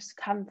radio bursts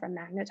come from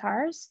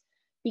magnetars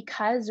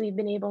because we've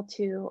been able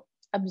to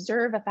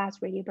observe a fast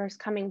radio burst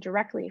coming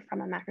directly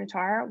from a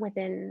magnetar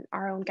within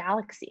our own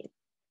galaxy.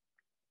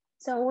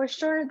 So we're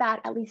sure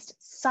that at least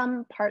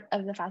some part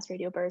of the fast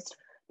radio burst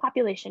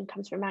population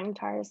comes from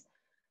magnetars.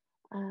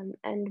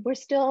 And we're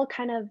still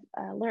kind of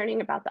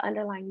learning about the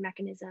underlying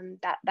mechanism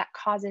that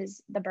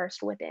causes the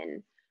burst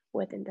within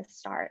the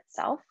star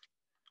itself.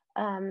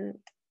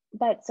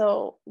 But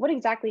so what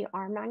exactly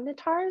are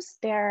magnetars?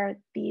 They're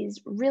these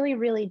really,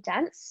 really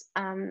dense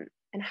and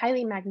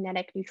highly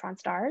magnetic neutron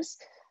stars.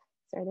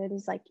 So they're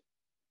these like,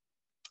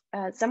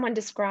 someone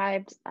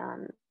described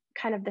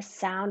kind of the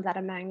sound that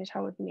a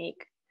magnetar would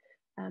make.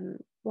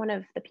 One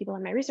of the people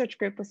in my research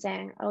group was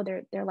saying, oh,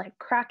 they're like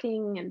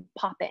cracking and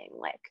popping,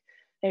 like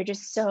they're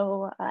just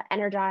so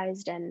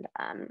energized and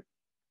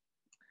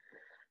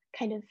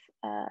kind of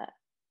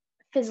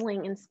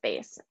fizzling in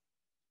space.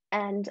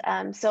 And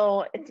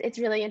so it's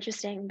really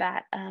interesting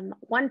that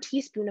 1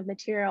 teaspoon of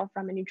material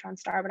from a neutron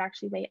star would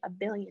actually weigh 1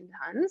 billion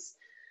tons.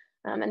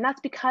 And that's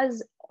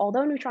because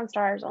although neutron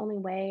stars only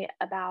weigh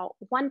about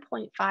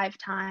 1.5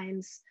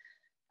 times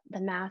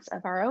the mass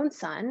of our own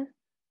sun,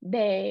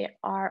 they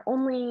are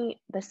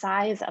only the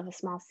size of a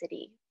small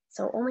city.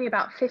 So only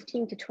about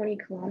 15 to 20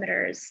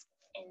 kilometers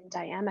in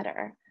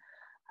diameter.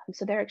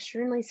 So they're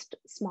extremely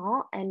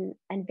small and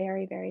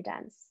very, very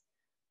dense.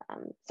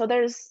 So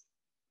there's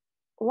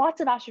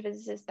lots of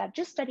astrophysicists that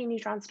just study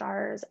neutron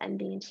stars and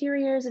the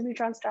interiors of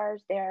neutron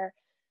stars. They're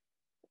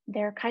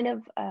kind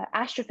of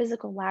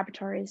astrophysical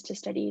laboratories to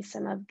study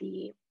some of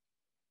the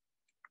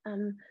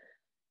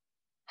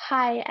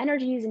high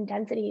energies and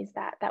densities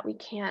that we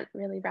can't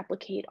really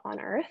replicate on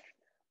Earth.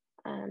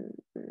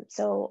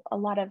 So a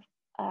lot of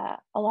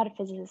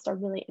physicists are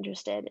really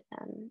interested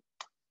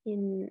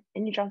in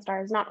neutron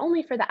stars, not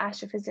only for the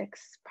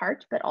astrophysics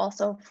part, but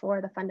also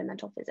for the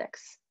fundamental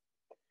physics.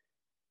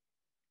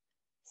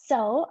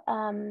 So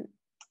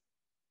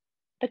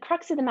the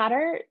crux of the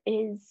matter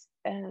is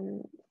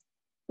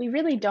we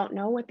really don't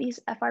know what these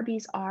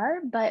FRBs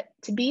are, but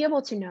to be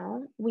able to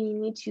know, we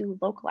need to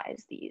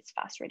localize these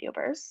fast radio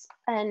bursts.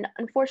 And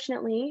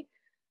unfortunately,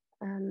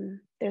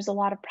 there's a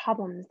lot of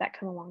problems that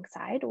come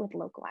alongside with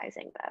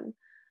localizing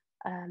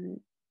them.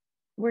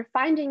 We're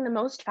finding the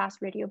most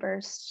fast radio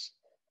bursts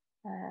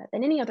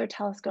than any other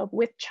telescope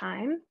with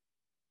CHIME,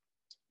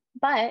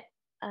 but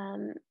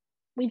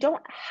we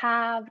don't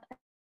have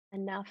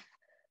enough,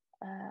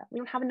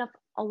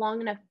 a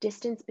long enough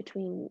distance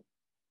between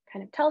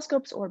kind of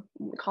telescopes, or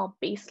what we call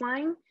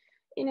baseline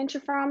in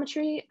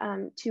interferometry,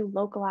 to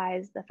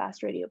localize the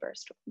fast radio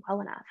burst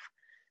well enough.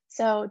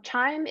 So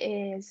CHIME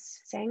is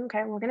saying,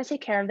 okay, we're going to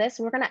take care of this.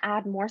 We're going to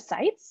add more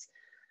sites.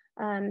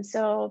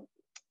 So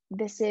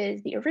this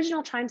is the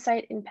original CHIME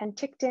site in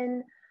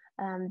Penticton.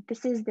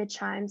 This is the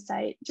CHIME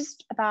site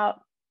just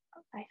about,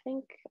 I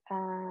think,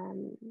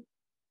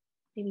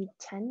 maybe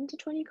 10 to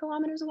 20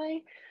 kilometers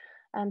away,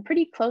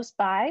 pretty close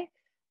by.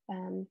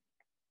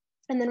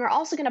 And then we're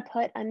also going to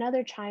put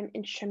another CHIME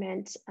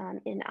instrument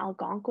in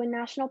Algonquin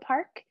National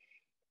Park.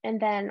 And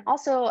then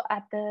also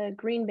at the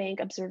Green Bank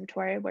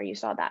Observatory, where you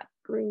saw that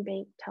Green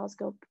Bank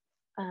telescope,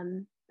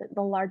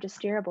 the largest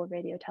steerable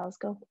radio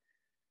telescope,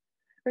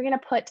 we're going to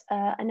put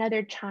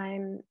another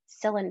CHIME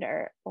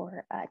cylinder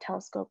or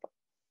telescope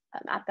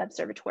at the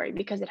observatory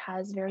because it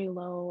has very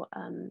low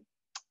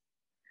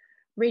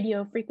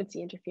radio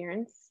frequency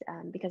interference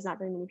because not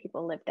very many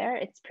people live there.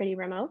 It's pretty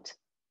remote.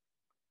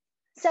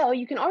 So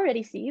you can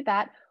already see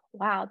that,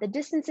 wow, the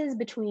distances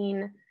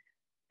between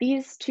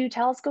these two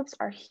telescopes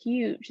are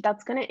huge.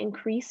 That's going to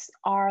increase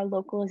our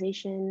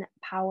localization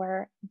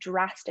power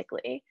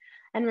drastically.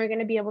 And we're going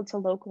to be able to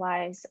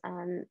localize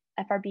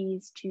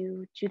FRBs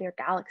to their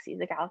galaxies,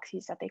 the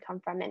galaxies that they come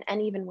from,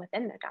 and even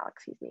within their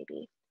galaxies,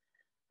 maybe.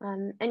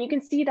 And you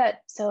can see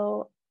that,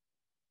 so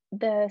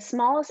the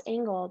smallest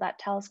angle that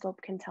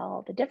telescope can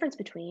tell the difference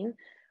between,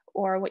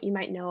 or what you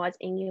might know as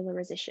angular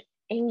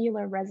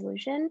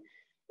resolution,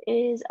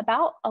 is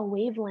about a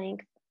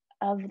wavelength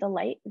of the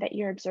light that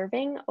you're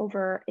observing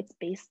over its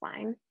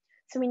baseline.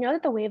 So we know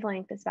that the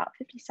wavelength is about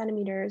 50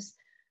 centimeters,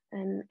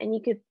 and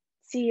you could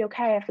see,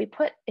 okay,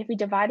 if we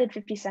divided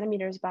 50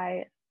 centimeters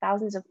by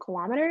thousands of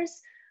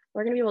kilometers,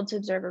 we're going to be able to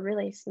observe a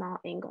really small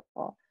angle.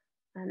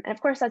 And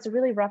of course, that's a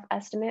really rough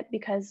estimate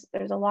because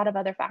there's a lot of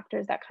other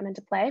factors that come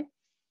into play.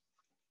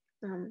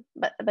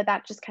 But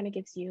that just kind of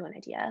gives you an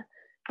idea.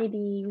 Maybe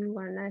you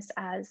learn this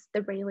as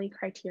the Rayleigh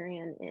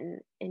criterion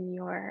in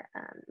your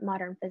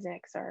modern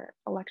physics or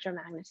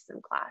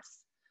electromagnetism class.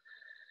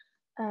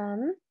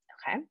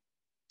 Okay,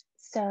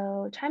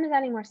 so time is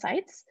adding more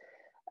sites.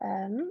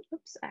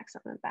 Oops, I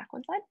accidentally went back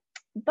one slide.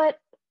 But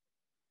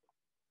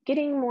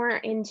getting more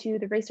into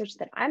the research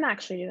that I'm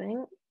actually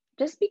doing,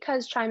 just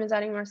because CHIME is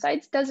adding more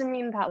sites doesn't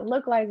mean that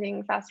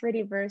localizing fast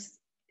radiobursts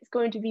is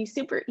going to be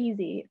super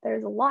easy.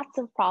 There's lots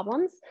of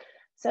problems.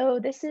 So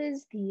this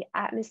is the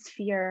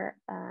atmosphere,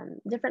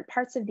 different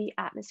parts of the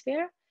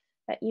atmosphere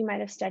that you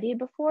might have studied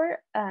before.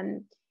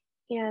 And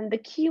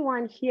the key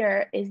one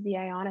here is the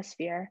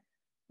ionosphere,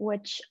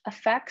 which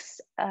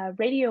affects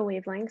radio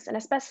wavelengths, and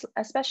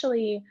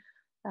especially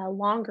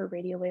longer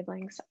radio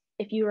wavelengths.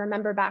 If you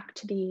remember back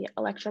to the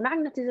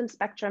electromagnetism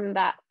spectrum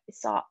that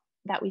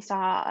we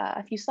saw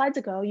a few slides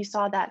ago, you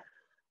saw that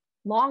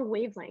long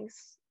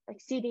wavelengths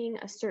exceeding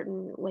a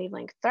certain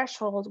wavelength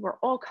threshold were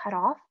all cut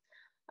off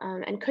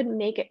and couldn't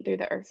make it through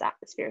the Earth's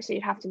atmosphere. So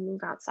you'd have to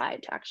move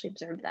outside to actually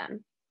observe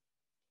them.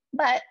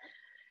 But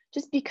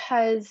just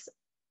because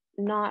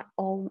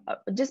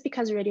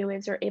radio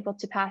waves are able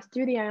to pass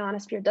through the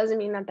ionosphere doesn't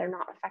mean that they're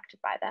not affected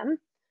by them.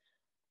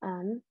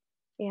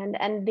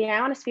 And the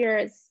ionosphere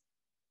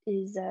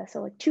is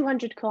so like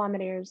 200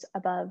 kilometers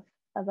above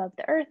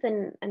the Earth,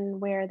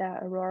 and where the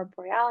aurora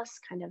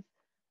borealis kind of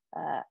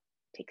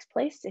takes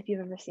place, if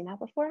you've ever seen that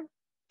before.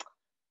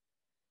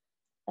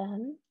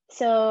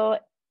 So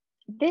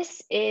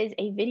this is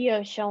a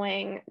video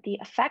showing the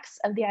effects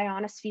of the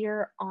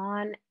ionosphere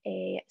on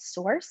a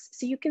source.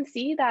 So you can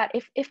see that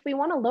if we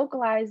want to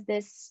localize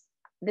this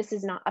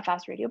is not a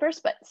fast radio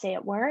burst, but say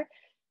it were,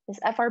 this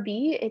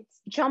FRB, it's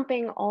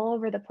jumping all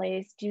over the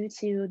place due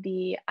to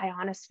the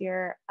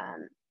ionosphere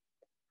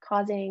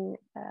causing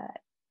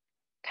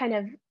kind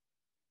of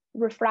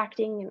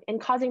refracting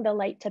and causing the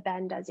light to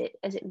bend as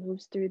it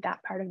moves through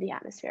that part of the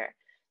atmosphere.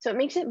 So it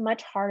makes it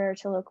much harder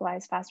to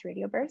localize fast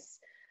radio bursts.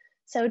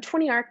 So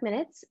 20 arc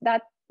minutes,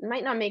 that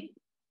might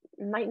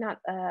not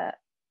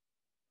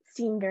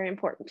seem very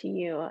important to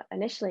you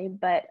initially,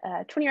 but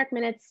 20 arc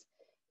minutes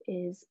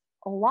is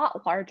a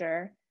lot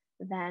larger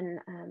than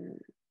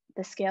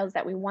the scales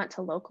that we want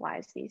to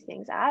localize these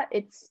things at.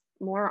 It's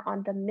more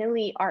on the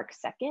milli arc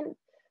second,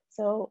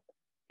 so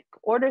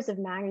orders of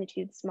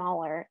magnitude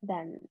smaller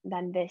than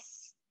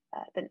this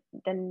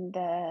than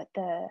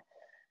the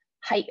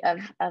height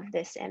of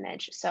this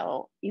image.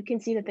 So you can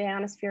see that the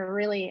ionosphere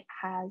really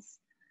has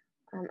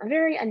a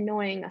very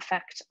annoying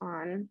effect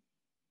on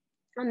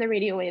the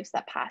radio waves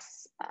that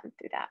pass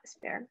through the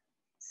atmosphere.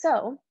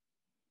 So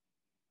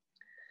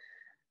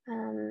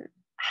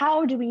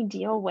how do we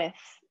deal with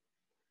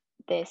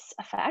this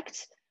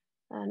effect?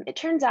 It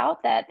turns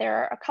out that there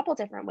are a couple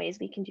different ways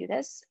we can do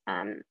this,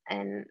 and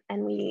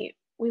we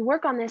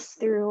work on this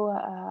through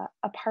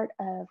a part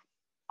of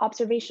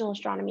observational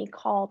astronomy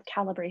called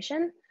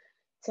calibration.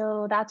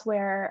 So that's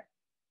where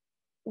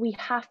we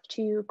have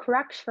to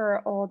correct for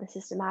all the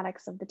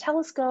systematics of the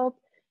telescope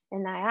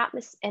and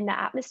the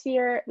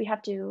atmosphere. We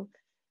have to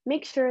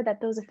make sure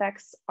that those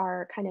effects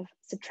are kind of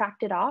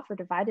subtracted off or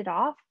divided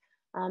off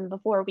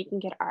before we can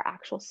get our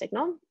actual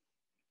signal.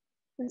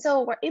 And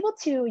so we're able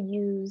to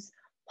use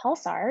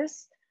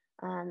pulsars,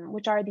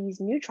 which are these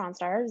neutron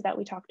stars that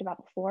we talked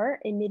about before,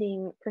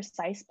 emitting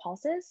precise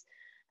pulses.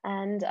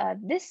 And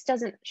this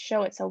doesn't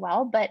show it so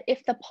well, but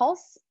if the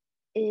pulse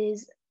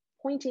is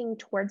pointing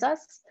towards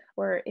us,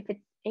 or if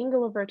its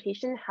angle of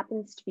rotation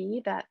happens to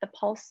be that the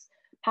pulse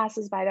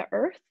passes by the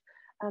Earth,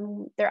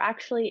 they're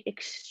actually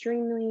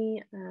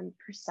extremely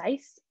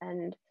precise,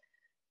 and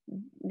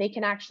they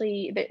can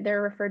actually,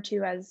 they're referred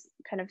to as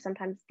kind of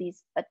sometimes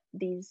these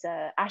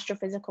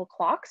astrophysical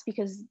clocks,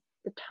 because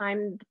the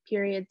time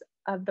periods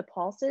of the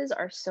pulses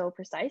are so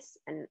precise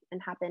and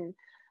happen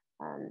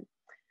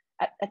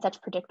at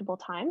such predictable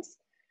times.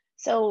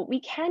 So we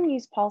can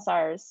use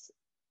pulsars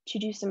to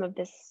do some of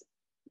this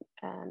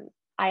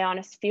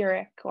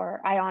ionospheric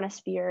or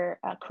ionosphere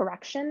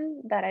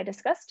correction that I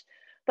discussed.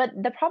 But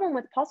the problem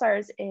with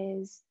pulsars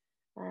is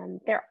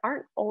there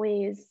aren't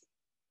always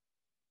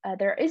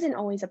there isn't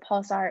always a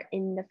pulsar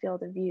in the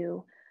field of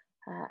view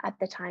at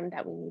the time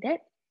that we need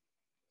it.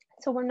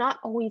 So we're not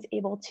always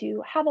able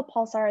to have a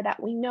pulsar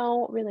that we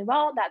know really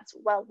well, that's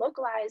well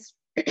localized,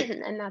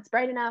 and that's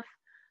bright enough.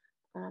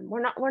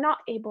 We're not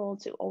able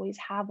to always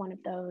have one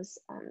of those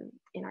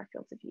in our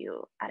fields of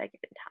view at a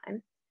given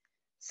time.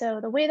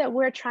 So the way that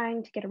we're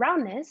trying to get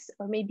around this,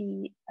 or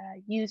maybe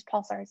use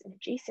pulsars in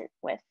adjacent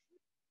with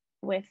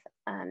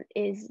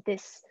is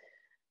this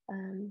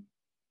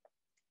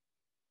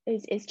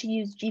is to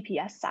use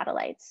GPS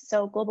satellites,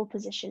 so global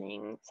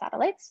positioning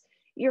satellites.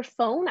 Your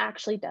phone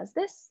actually does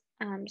this.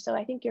 So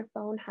I think your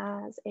phone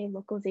has a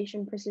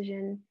localization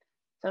precision,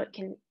 so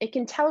it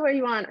can tell where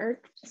you are on Earth,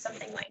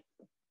 something like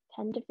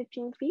 10 to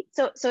 15 feet.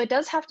 So it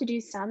does have to do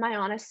some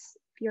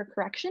ionosphere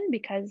correction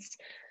because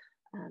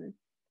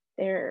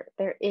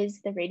there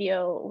is the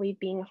radio wave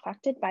being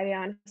affected by the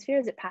ionosphere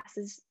as it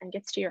passes and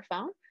gets to your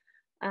phone.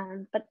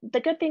 But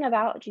the good thing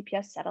about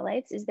GPS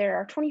satellites is there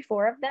are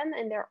 24 of them,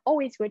 and they're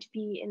always going to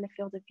be in the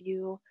field of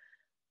view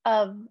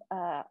of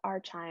our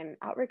chime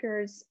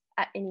outriggers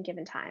at any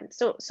given time.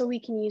 So we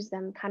can use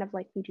them kind of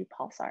like we do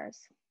pulsars.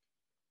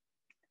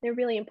 They're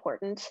really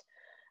important,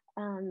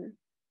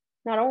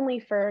 not only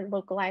for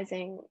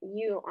localizing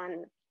you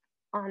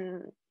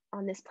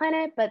on this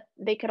planet, but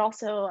they could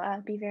also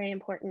be very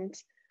important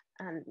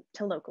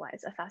to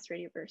localize a fast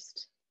radio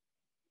burst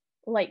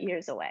light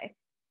years away.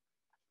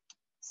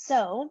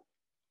 So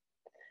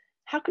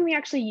how can we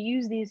actually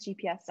use these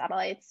GPS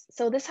satellites?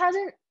 So this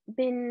hasn't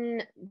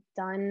been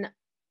done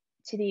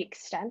to the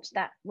extent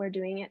that we're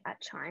doing it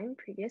at CHIME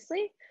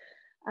previously.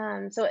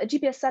 So a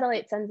GPS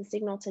satellite sends a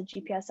signal to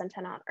GPS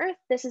antenna on Earth.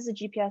 This is a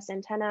GPS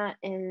antenna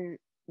in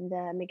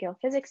the McGill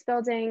Physics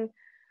building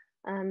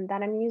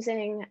that I'm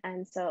using.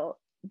 And so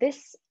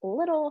this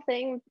little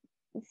thing,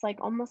 it's like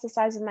almost the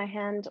size of my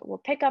hand, will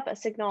pick up a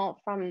signal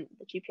from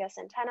the GPS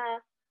antenna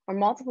or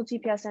multiple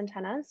GPS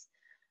antennas,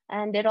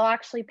 and it'll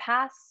actually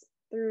pass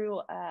through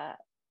a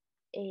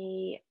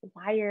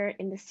wire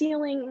in the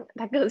ceiling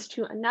that goes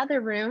to another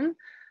room,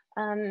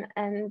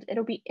 and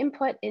it'll be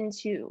input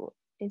into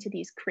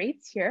these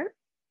crates here.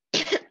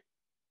 It's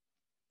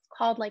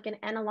called like an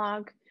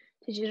analog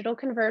to digital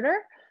converter,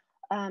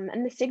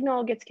 and the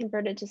signal gets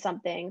converted to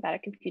something that a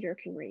computer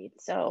can read.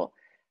 So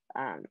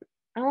I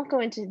won't go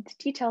into the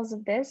details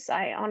of this.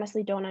 I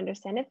honestly don't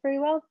understand it very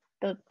well,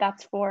 but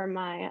that's for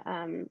my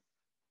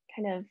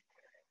kind of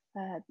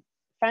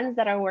friends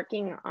that are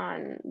working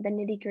on the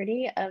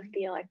nitty-gritty of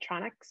the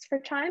electronics for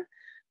chime.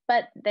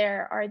 But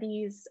there are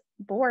these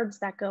boards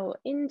that go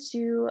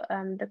into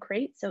the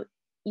crate. So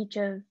each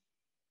of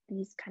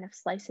these kind of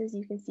slices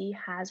you can see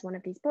has one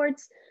of these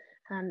boards,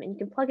 and you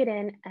can plug it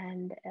in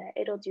and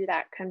it'll do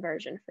that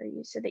conversion for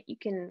you so that you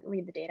can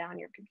read the data on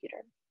your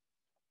computer.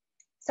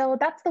 So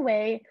that's the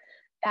way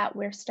that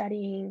we're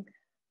studying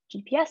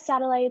GPS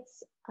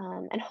satellites,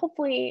 and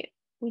hopefully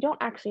we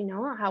don't actually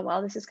know how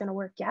well this is going to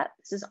work yet.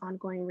 This is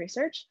ongoing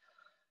research.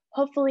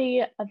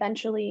 Hopefully,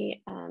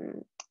 eventually,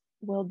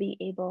 we'll be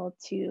able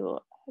to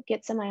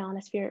get some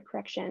ionospheric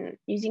correction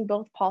using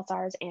both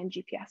pulsars and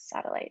GPS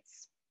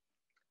satellites,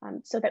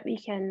 so that we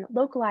can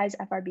localize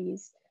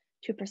FRBs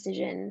to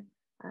precision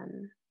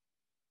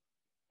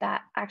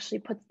that actually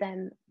puts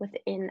them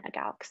within a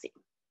galaxy.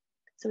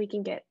 So we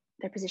can get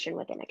their position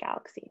within a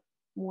galaxy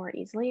more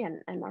easily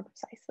and more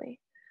precisely.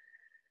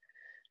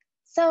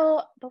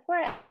 So before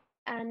I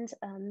end,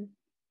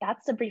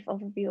 that's a brief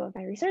overview of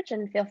my research,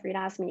 and feel free to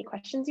ask me any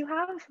questions you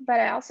have. But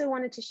I also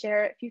wanted to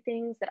share a few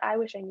things that I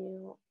wish I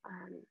knew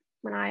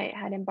when I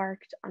had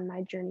embarked on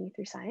my journey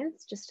through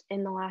science, just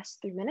in the last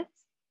few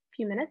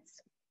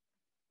minutes.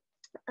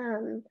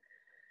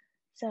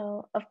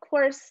 So of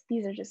course,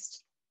 these are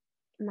just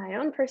my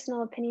own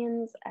personal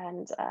opinions,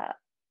 and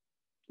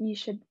you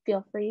should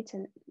feel free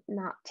to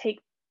not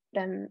take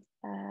them,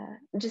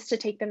 just to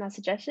take them as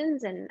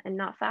suggestions and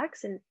not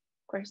facts. And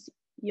of course,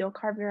 you'll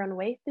carve your own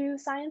way through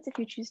science if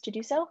you choose to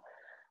do so.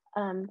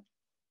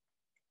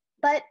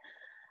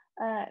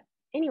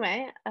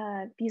 Anyway,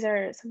 these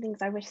are some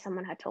things I wish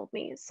someone had told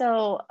me.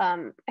 So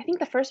I think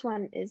the first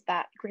one is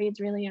that grades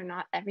really are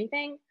not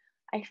everything.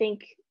 I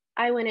think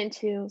I went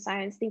into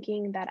science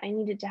thinking that I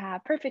needed to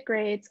have perfect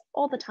grades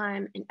all the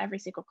time in every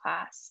single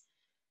class.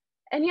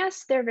 And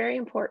yes, they're very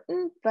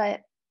important,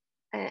 but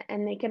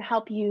and they can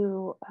help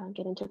you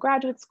get into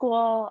graduate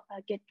school,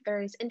 get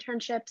various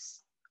internships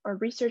or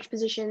research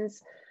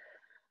positions.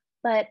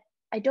 But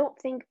I don't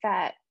think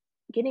that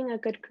getting a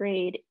good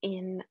grade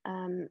in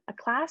a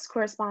class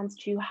corresponds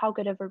to how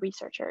good of a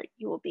researcher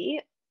you will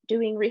be.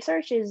 Doing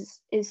research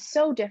is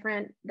so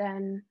different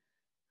than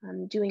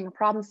doing a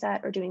problem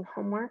set or doing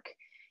homework.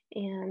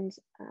 And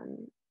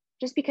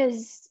just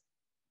because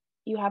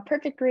you have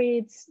perfect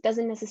grades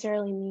doesn't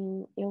necessarily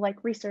mean you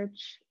like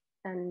research,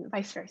 and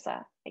vice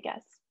versa, I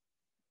guess.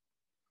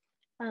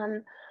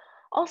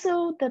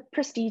 Also, the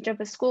prestige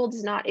of a school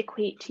does not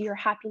equate to your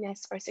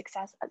happiness or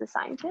success as a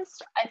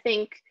scientist. I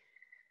think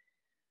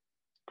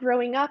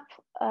growing up,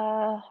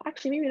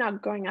 actually maybe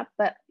not growing up,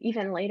 but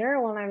even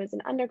later when I was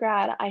an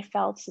undergrad, I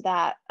felt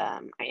that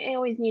I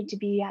always needed to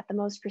be at the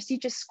most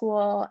prestigious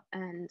school,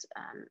 and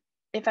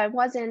if I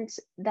wasn't,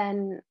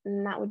 then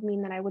that would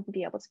mean that I wouldn't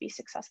be able to be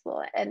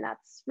successful, and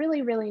that's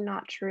really, really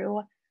not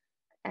true.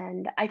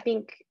 And I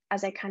think,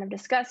 as I kind of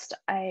discussed,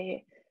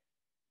 I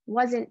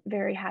wasn't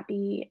very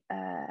happy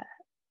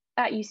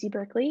at UC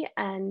Berkeley,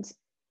 and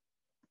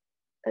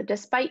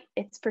despite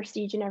its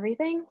prestige and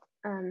everything,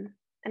 and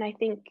I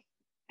think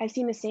I've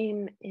seen the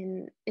same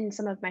in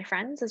some of my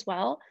friends as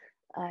well.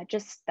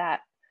 Just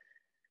that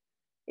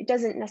it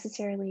doesn't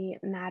necessarily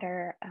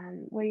matter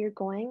where you're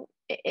going.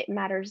 It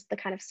matters the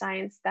kind of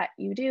science that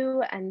you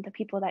do and the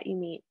people that you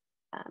meet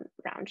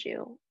around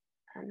you.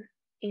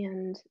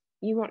 And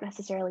you won't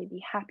necessarily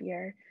be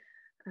happier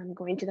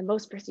going to the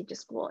most prestigious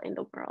school in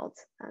the world,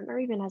 or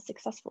even as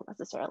successful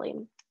necessarily,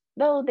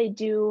 though they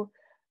do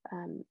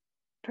um,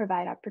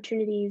 provide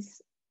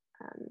opportunities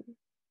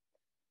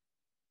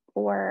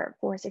for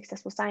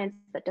successful science.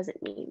 That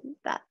doesn't mean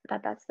that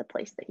that's the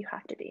place that you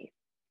have to be.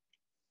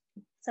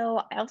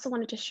 So I also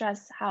wanted to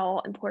stress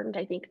how important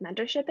I think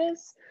mentorship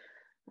is.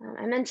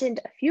 I mentioned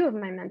a few of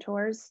my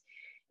mentors,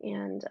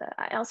 and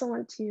I also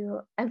want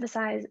to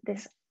emphasize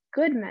this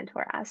good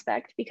mentor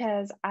aspect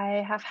because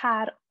I have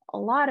had a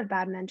lot of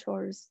bad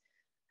mentors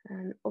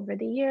over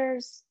the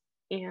years,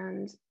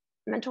 and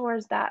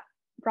mentors that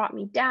brought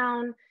me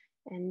down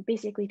and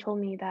basically told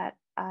me that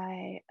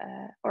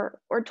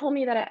or told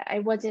me that I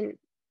wasn't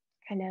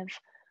kind of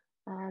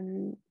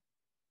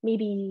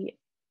maybe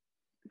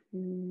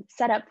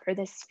set up for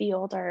this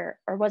field, or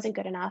wasn't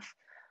good enough,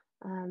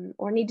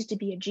 or needed to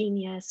be a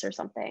genius or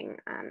something,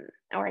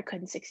 or I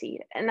couldn't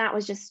succeed. And that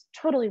was just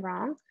totally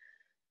wrong.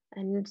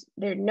 And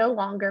they're no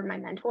longer my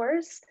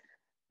mentors.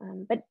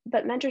 But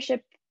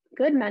mentorship,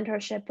 good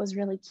mentorship, was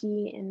really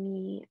key in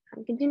me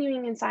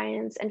continuing in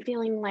science and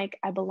feeling like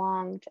I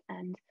belonged,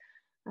 and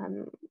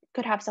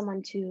could have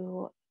someone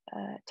to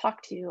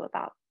talk to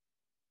about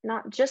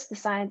not just the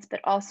science, but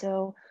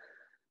also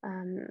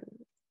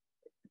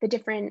the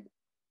different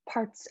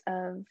parts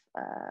of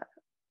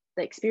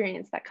the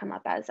experience that come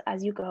up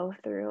as you go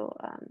through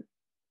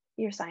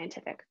your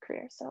scientific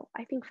career. So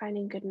I think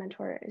finding a good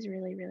mentor is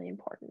really, really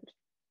important.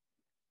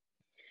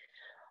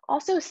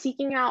 Also,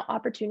 seeking out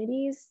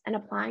opportunities and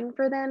applying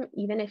for them,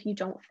 even if you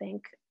don't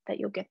think that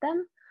you'll get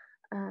them.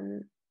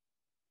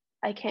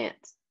 I can't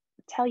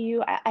tell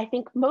you, I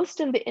think most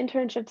of the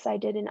internships I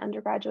did in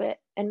undergraduate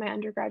and my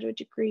undergraduate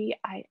degree,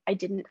 I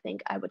didn't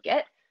think I would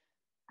get.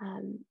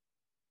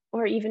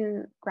 Or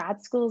even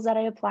grad schools that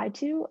I applied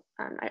to,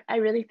 I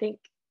really think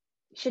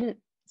you shouldn't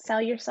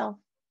sell yourself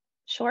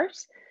short.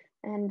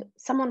 And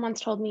someone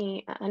once told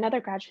me,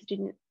 another graduate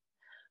student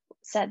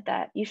said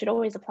that you should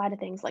always apply to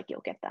things like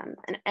you'll get them.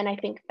 And I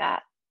think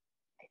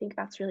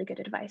that's really good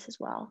advice as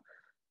well,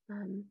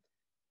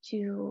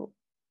 to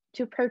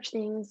approach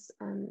things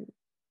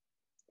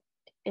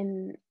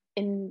in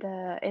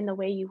the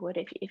way you would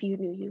if you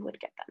knew you would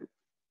get them,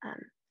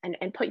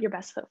 and put your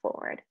best foot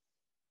forward.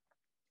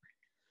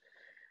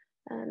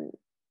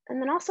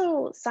 And then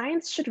also,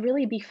 science should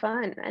really be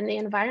fun, and the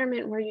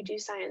environment where you do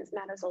science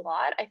matters a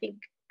lot. I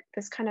think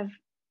this kind of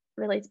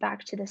relates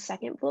back to the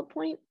second bullet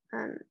point.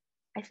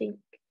 I think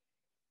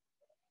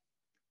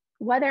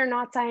whether or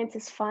not science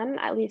is fun,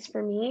 at least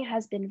for me,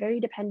 has been very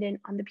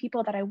dependent on the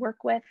people that I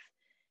work with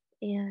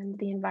and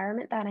the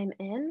environment that I'm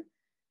in,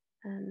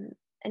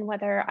 and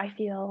whether I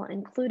feel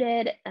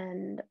included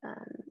and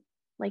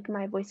like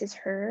my voice is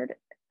heard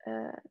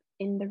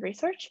in the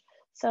research.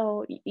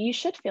 So you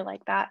should feel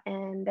like that,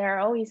 and there are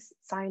always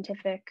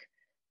scientific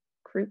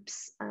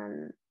groups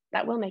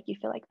that will make you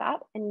feel like that,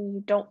 and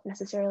you don't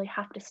necessarily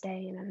have to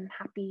stay in an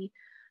unhappy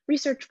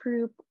research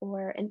group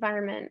or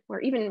environment, or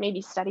even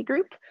maybe study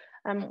group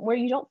where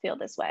you don't feel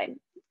this way.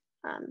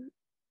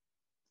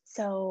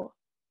 So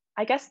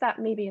I guess that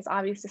maybe is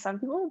obvious to some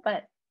people,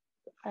 but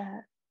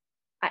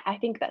I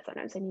think that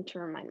sometimes I need to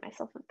remind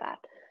myself of that.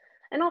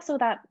 And also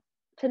that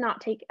to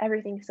not take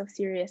everything so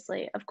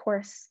seriously. Of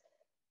course,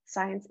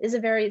 science is a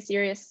very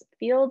serious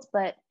field,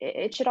 but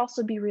it should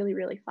also be really,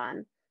 really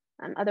fun.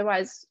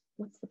 Otherwise,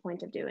 what's the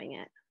point of doing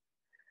it?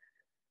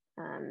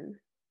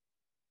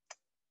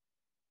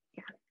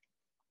 Yeah.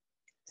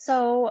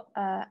 So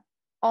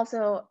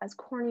also, as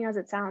corny as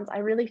it sounds, I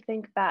really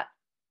think that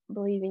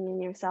believing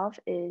in yourself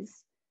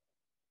is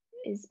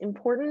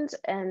important,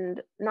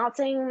 and not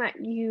saying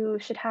that you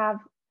should have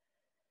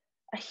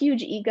a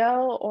huge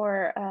ego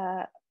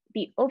or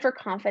be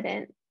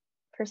overconfident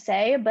per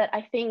se, but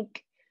I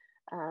think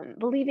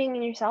believing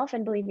in yourself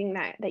and believing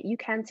that you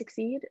can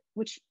succeed,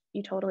 which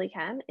you totally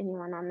can.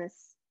 Anyone on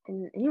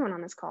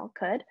this call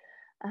could,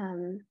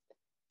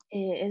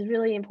 is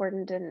really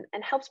important, and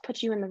helps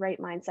put you in the right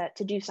mindset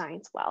to do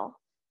science well.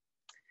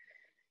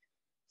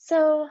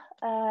 So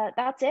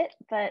that's it.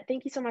 But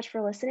thank you so much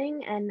for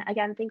listening, and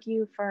again, thank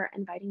you for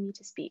inviting me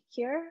to speak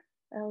here.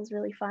 That was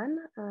really fun.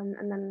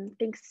 And then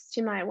thanks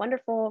to my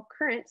wonderful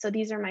current. So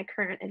these are my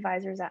current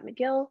advisors at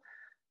McGill,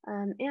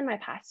 and my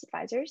past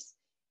advisors.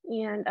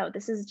 And oh,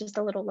 this is just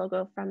a little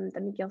logo from the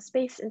McGill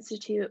Space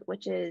Institute,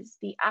 which is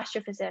the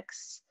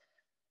astrophysics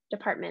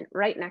department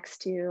right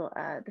next to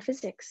the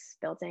physics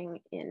building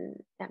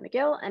at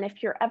McGill. And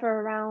if you're ever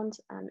around,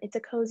 it's a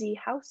cozy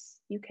house.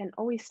 You can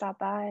always stop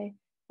by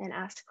and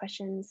ask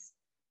questions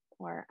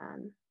or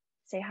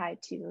say hi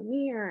to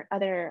me or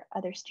other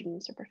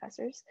students or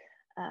professors,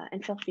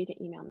 and feel free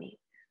to email me.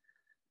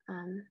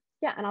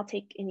 Yeah, and I'll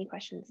take any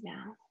questions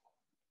now.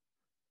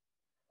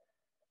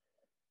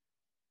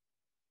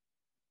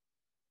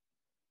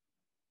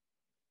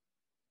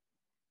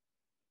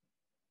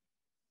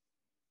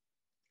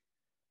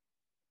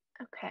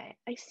 Okay,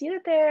 I see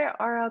that there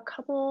are a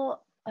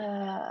couple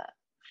there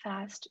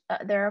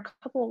are a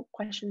couple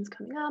questions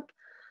coming up.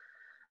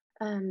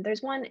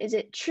 There's one, is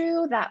it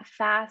true that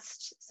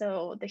FAST,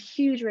 so the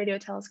huge radio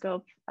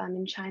telescope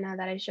in China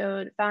that I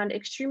showed, found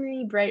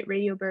extremely bright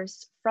radio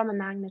bursts from a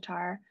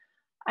magnetar?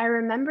 I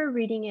remember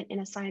reading it in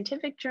a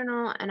scientific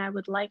journal, and I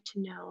would like to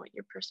know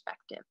your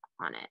perspective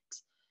on it.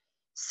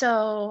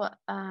 So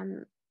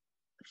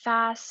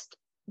FAST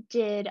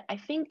did, I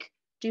think,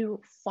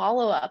 do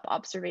follow-up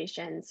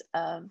observations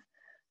of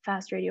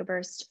fast radio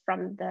bursts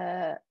from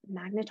the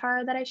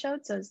magnetar that I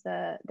showed. So it's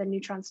the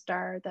neutron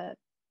star,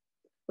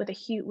 with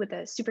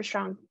a super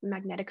strong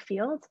magnetic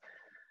field.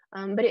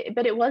 But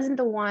it wasn't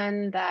the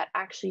one that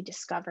actually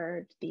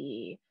discovered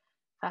the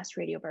fast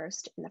radio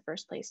burst in the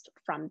first place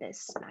from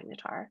this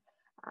magnetar.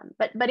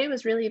 But it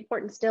was really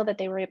important still that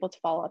they were able to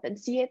follow up and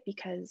see it,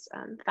 because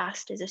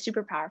FAST is a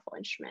super powerful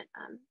instrument.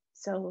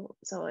 So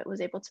it was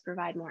able to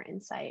provide more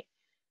insight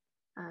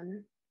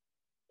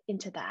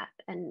into that,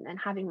 and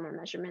having more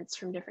measurements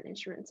from different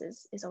instruments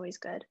is always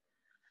good.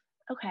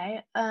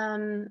 Okay,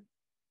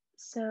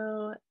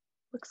 so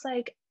looks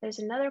like there's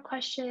another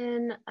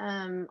question.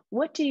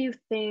 What do you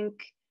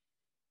think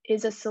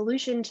is a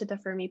solution to the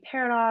Fermi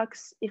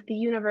paradox? If the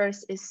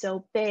universe is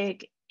so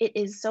big, it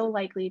is so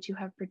likely to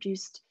have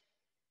produced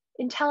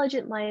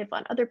intelligent life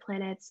on other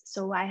planets,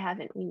 so why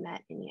haven't we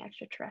met any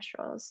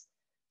extraterrestrials?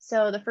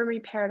 So the Fermi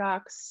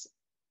paradox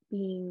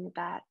being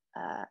that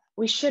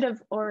we should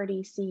have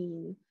already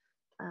seen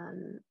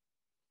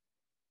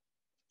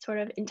sort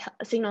of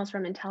signals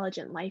from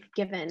intelligent life,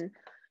 given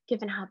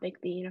how big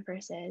the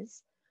universe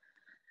is.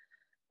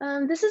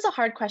 This is a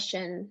hard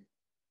question.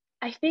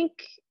 I think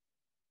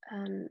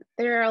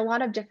there are a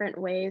lot of different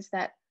ways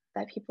that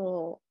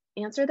people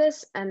answer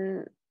this,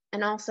 and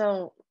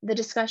also the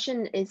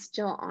discussion is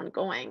still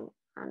ongoing.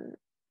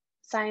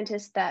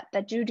 Scientists that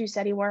do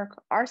steady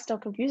work are still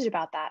confused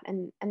about that,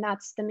 and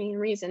that's the main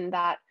reason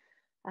that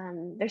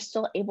they're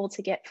still able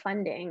to get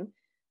funding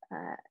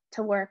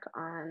to work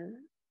on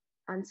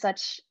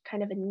such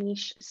kind of a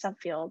niche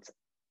subfield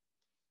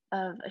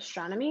of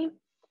astronomy.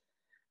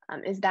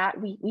 Is that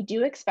we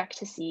do expect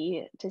to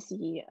see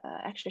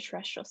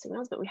extraterrestrial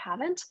signals, but we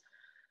haven't.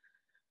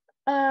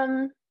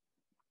 I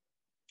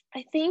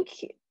think,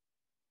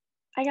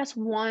 I guess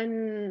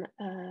one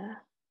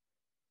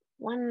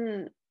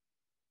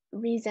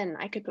reason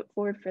I could put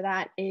forward for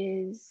that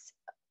is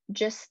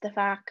just the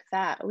fact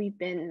that we've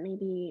been,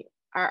 maybe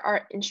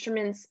our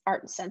instruments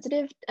aren't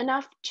sensitive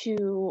enough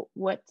to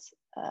what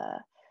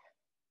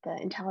the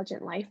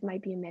intelligent life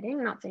might be emitting.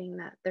 I'm not saying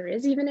that there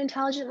is even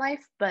intelligent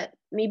life, but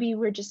maybe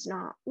we're just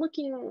not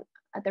looking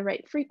at the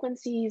right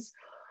frequencies,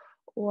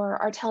 or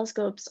our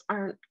telescopes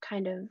aren't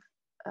kind of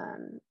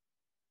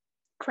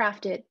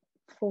crafted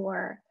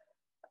for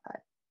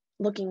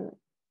looking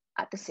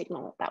at the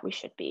signal that we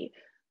should be.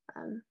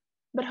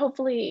 But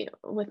hopefully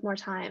with more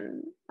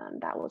time,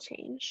 that will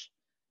change.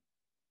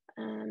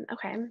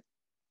 Okay.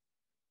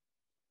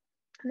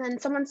 And then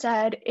someone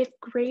said, if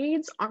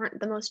grades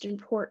aren't the most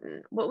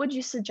important, what would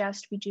you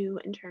suggest we do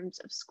in terms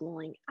of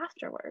schooling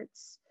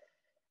afterwards?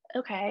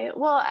 Okay,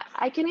 well,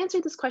 I can answer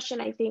this question,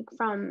 I think,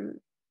 from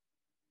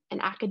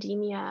an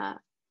academia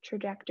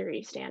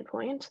trajectory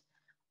standpoint.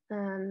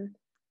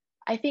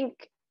 I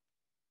think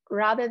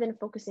rather than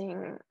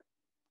focusing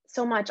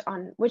so much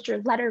on what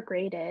your letter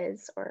grade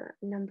is, or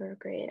number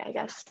grade, I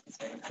guess,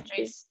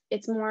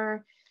 it's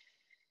more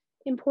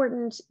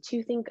important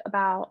to think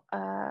about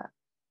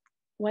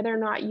whether or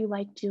not you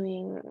like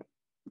doing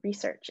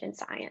research in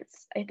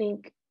science. I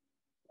think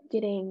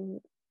getting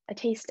a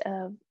taste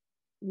of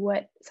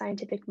what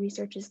scientific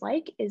research is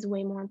like is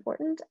way more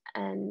important,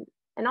 and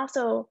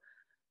also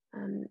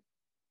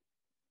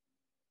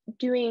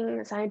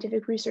doing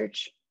scientific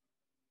research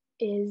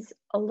is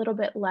a little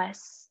bit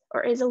less,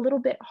 or is a little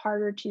bit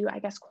harder to, I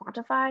guess,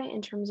 quantify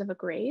in terms of a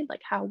grade,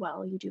 like how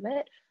well you do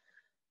it.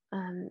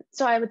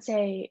 So I would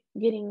say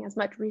getting as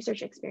much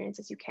research experience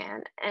as you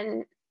can,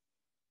 and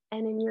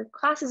in your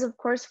classes, of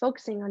course,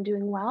 focusing on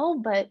doing well,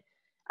 but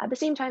at the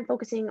same time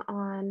focusing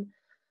on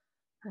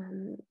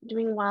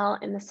doing well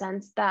in the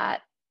sense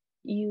that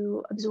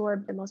you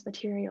absorb the most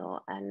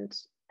material, and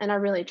are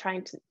really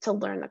trying to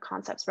learn the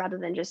concepts, rather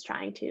than just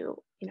trying to,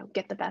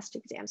 get the best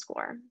exam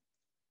score,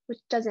 which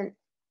doesn't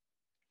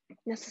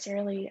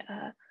necessarily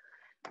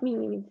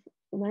mean you've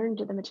learned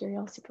the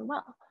material super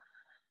well.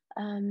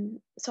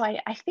 So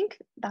I think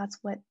that's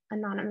what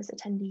anonymous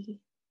attendee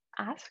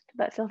asked,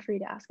 but feel free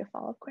to ask a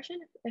follow-up question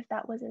if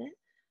that wasn't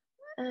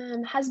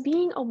it. Has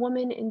being a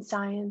woman in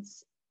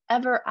science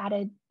ever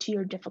added to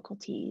your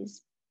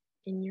difficulties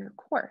in your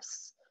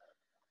course?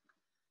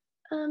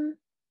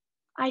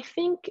 I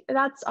think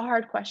that's a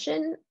hard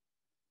question.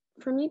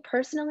 For me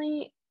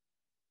personally,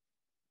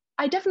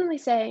 I definitely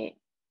say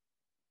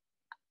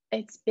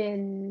it's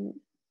been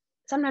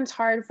sometimes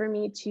hard for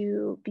me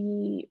to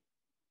be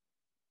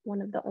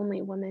one of the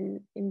only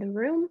women in the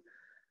room.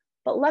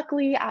 But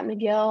luckily at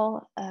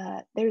McGill,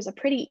 there's a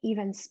pretty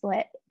even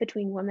split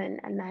between women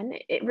and men.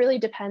 It really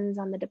depends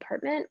on the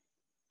department.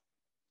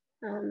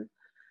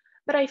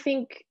 But I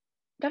think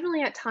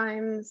definitely at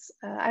times,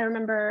 I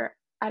remember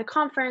at a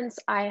conference,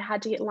 I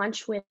had to get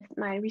lunch with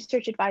my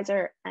research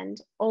advisor and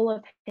all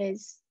of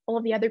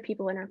the other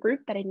people in our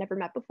group that I'd never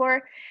met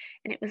before.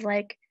 And it was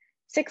like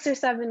 6 or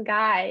 7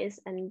 guys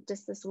and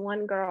just this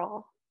one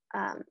girl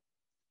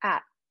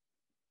at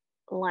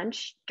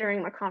lunch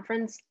during the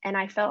conference. And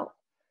I felt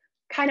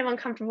kind of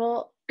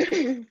uncomfortable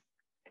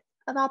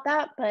about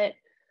that, but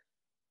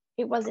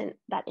it wasn't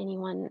that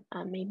anyone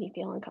made me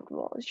feel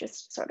uncomfortable. It was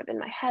just sort of in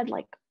my head,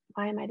 like,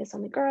 why am I this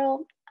only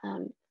girl?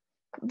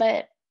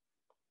 But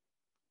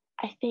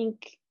I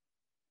think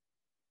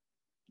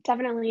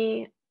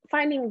definitely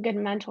finding a good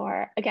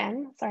mentor,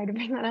 again, sorry to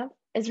bring that up,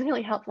 is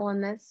really helpful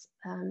in this,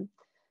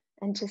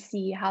 and to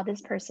see how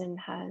this person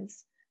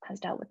has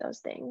dealt with those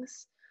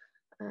things.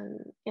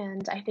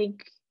 And I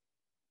think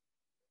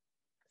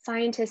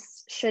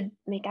scientists should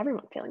make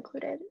everyone feel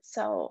included.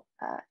 So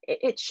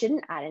it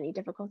shouldn't add any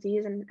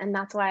difficulties. And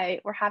that's why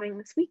we're having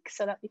this week,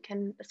 so that we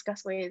can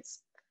discuss ways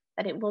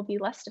that it will be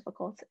less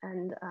difficult,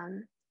 and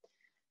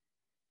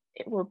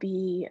it will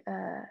be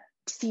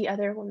to see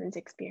other women's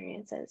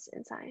experiences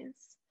in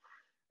science.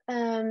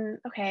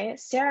 Okay,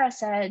 Sarah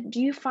said,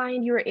 do you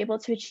find you were able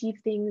to achieve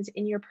things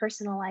in your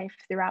personal life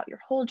throughout your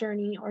whole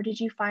journey, or did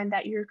you find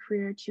that your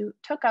career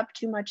took up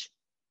too much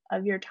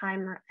of your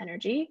time or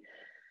energy?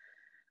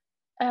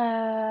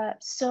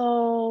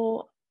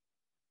 So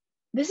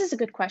this is a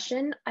good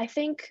question. I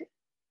think,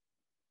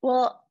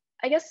 well,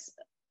 I guess,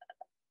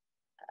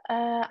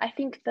 I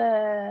think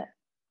the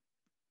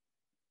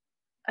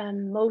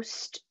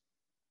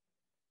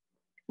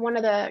one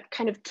of the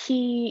kind of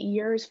key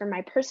years for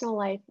my personal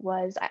life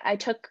was I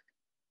took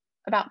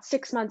about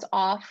 6 months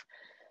off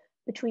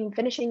between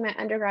finishing my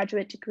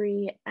undergraduate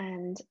degree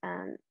and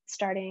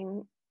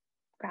starting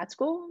grad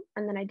school.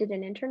 And then I did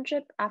an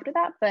internship after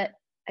that, but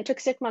I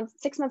took 6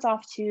 months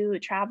off to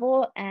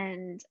travel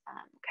and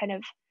kind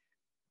of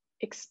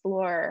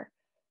explore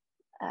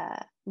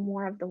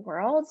more of the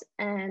world.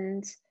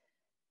 And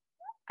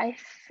I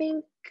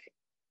think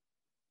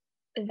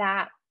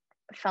that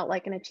felt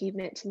like an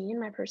achievement to me in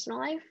my personal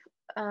life.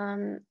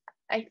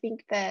 I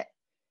think that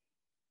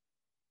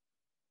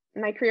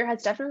my career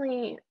has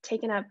definitely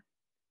taken up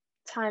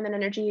time and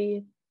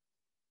energy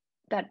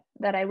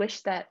that I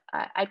wish that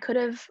I could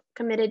have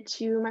committed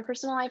to my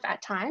personal life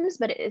at times,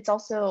 but it's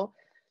also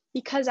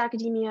because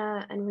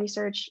academia and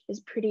research is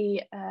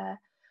pretty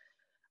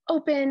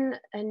open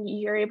and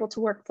you're able to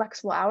work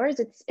flexible hours,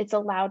 it's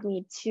allowed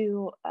me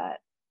to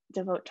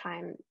devote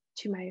time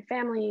to my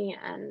family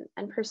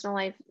and personal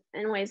life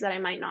in ways that I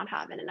might not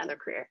have in another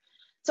career.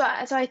 So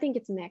I think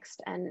it's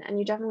mixed, and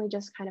you definitely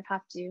just kind of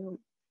have to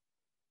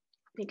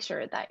make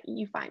sure that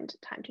you find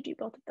time to do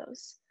both of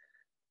those.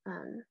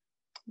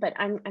 But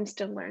I'm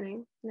still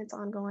learning, and it's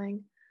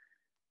ongoing.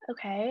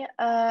 Okay,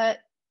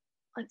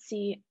 let's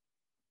see.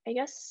 I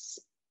guess,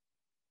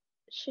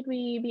 should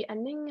we be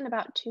ending in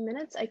about 2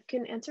 minutes? I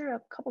can answer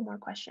a couple more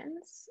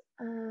questions.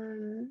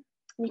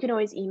 You can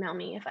always email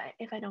me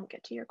if I don't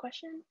get to your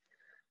question.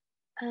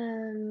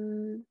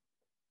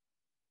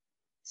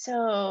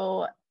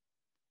 So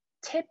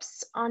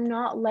tips on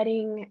not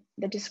letting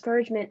the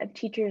discouragement of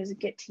teachers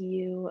get to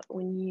you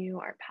when you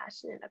are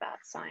passionate about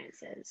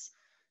sciences.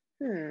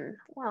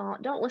 Well,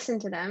 don't listen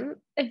to them.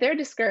 If they're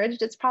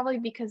discouraged, it's probably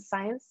because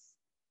science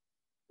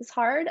is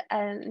hard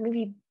and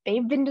maybe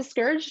they've been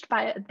discouraged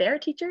by their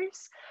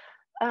teachers.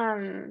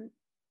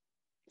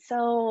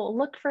 So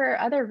look for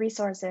other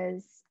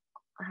resources.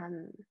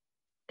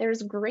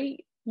 There's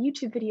great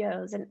YouTube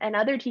videos and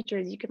other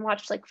teachers. You can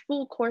watch like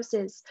full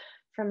courses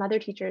from other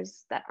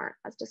teachers that aren't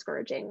as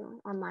discouraging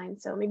online.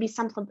 So maybe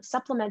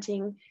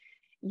supplementing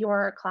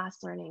your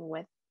class learning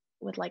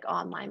with like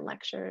online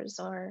lectures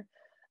or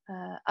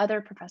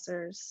other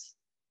professors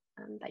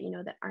that you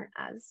know that aren't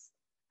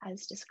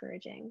as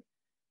discouraging.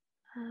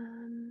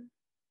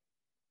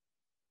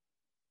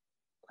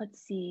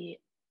 Let's see.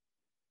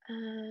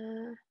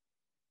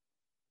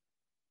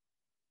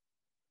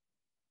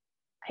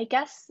 I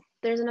guess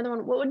there's another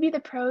one. What would be the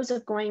pros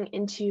of going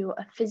into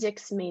a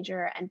physics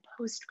major and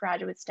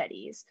postgraduate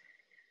studies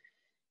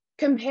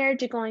compared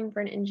to going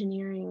for an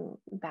engineering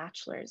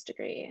bachelor's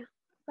degree?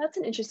 That's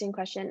an interesting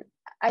question.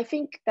 I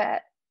think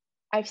that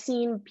I've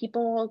seen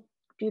people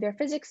do their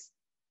physics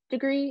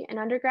degree in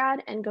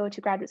undergrad and go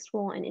to graduate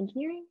school in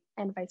engineering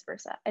and vice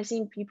versa. I've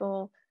seen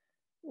people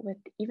with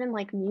even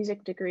like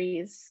music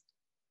degrees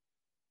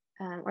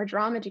or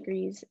drama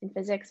degrees in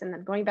physics, and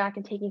then going back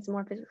and taking some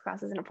more physics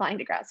classes and applying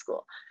to grad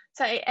school.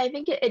 So I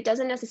think it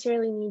doesn't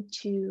necessarily need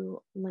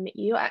to limit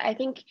you. I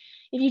think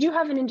if you do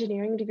have an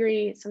engineering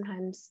degree,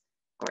 sometimes,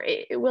 or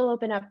it will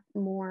open up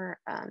more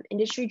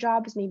industry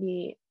jobs,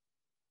 maybe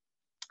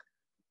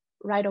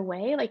right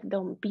away, like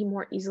they'll be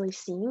more easily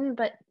seen.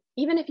 But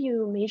even if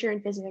you major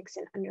in physics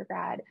in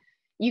undergrad,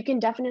 you can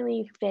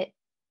definitely fit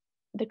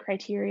the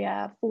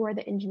criteria for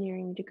the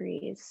engineering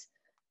degrees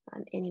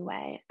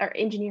anyway, or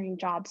engineering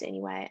jobs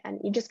anyway,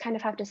 and you just kind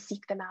of have to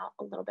seek them out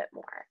a little bit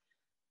more.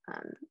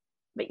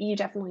 But you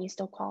definitely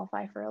still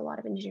qualify for a lot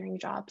of engineering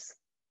jobs.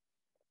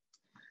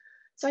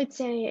 So I'd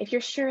say if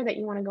you're sure that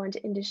you want to go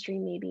into industry,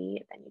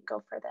 maybe then you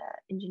go for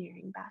the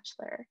engineering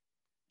bachelor.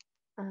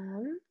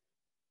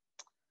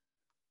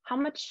 How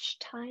much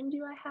time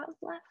do I have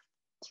left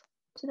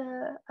to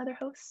the other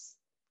hosts?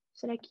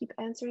 Should I keep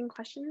answering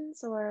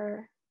questions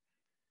or?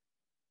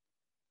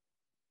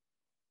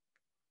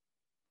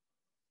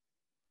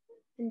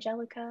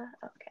 Angelica,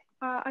 okay.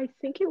 I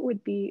think it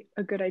would be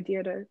a good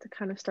idea to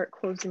kind of start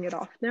closing it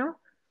off now.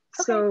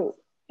 Okay. So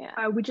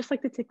Yeah. we'd just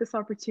like to take this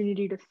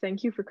opportunity to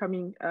thank you for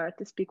coming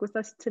to speak with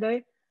us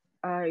today.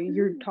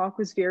 Your talk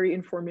was very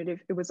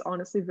informative. It was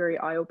honestly very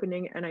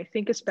eye-opening. And I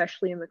think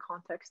especially in the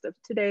context of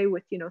today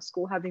with,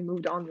 school having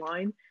moved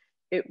online,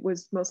 it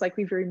was most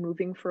likely very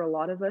moving for a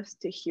lot of us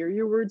to hear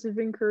your words of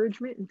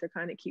encouragement and to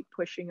kind of keep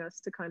pushing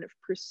us to kind of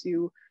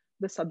pursue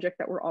the subject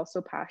that we're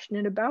also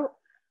passionate about.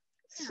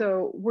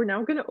 So we're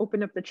now going to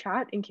open up the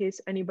chat in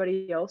case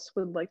anybody else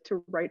would like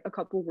to write a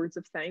couple words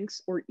of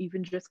thanks or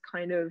even just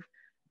kind of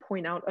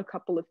point out a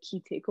couple of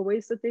key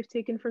takeaways that they've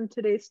taken from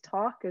today's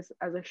talk as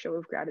a show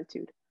of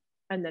gratitude.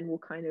 And then we'll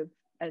kind of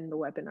end the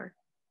webinar.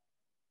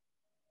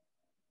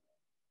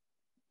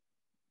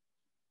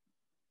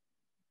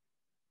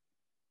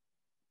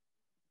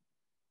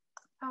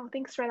 Oh,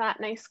 thanks for that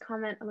nice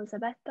comment,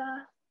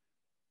 Elisabetta.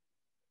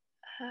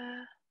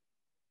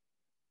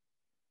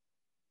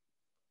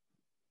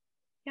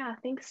 Yeah,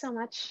 thanks so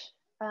much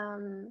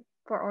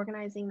for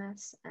organizing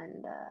this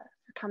and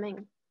for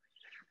coming,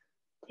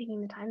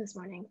 taking the time this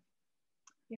morning.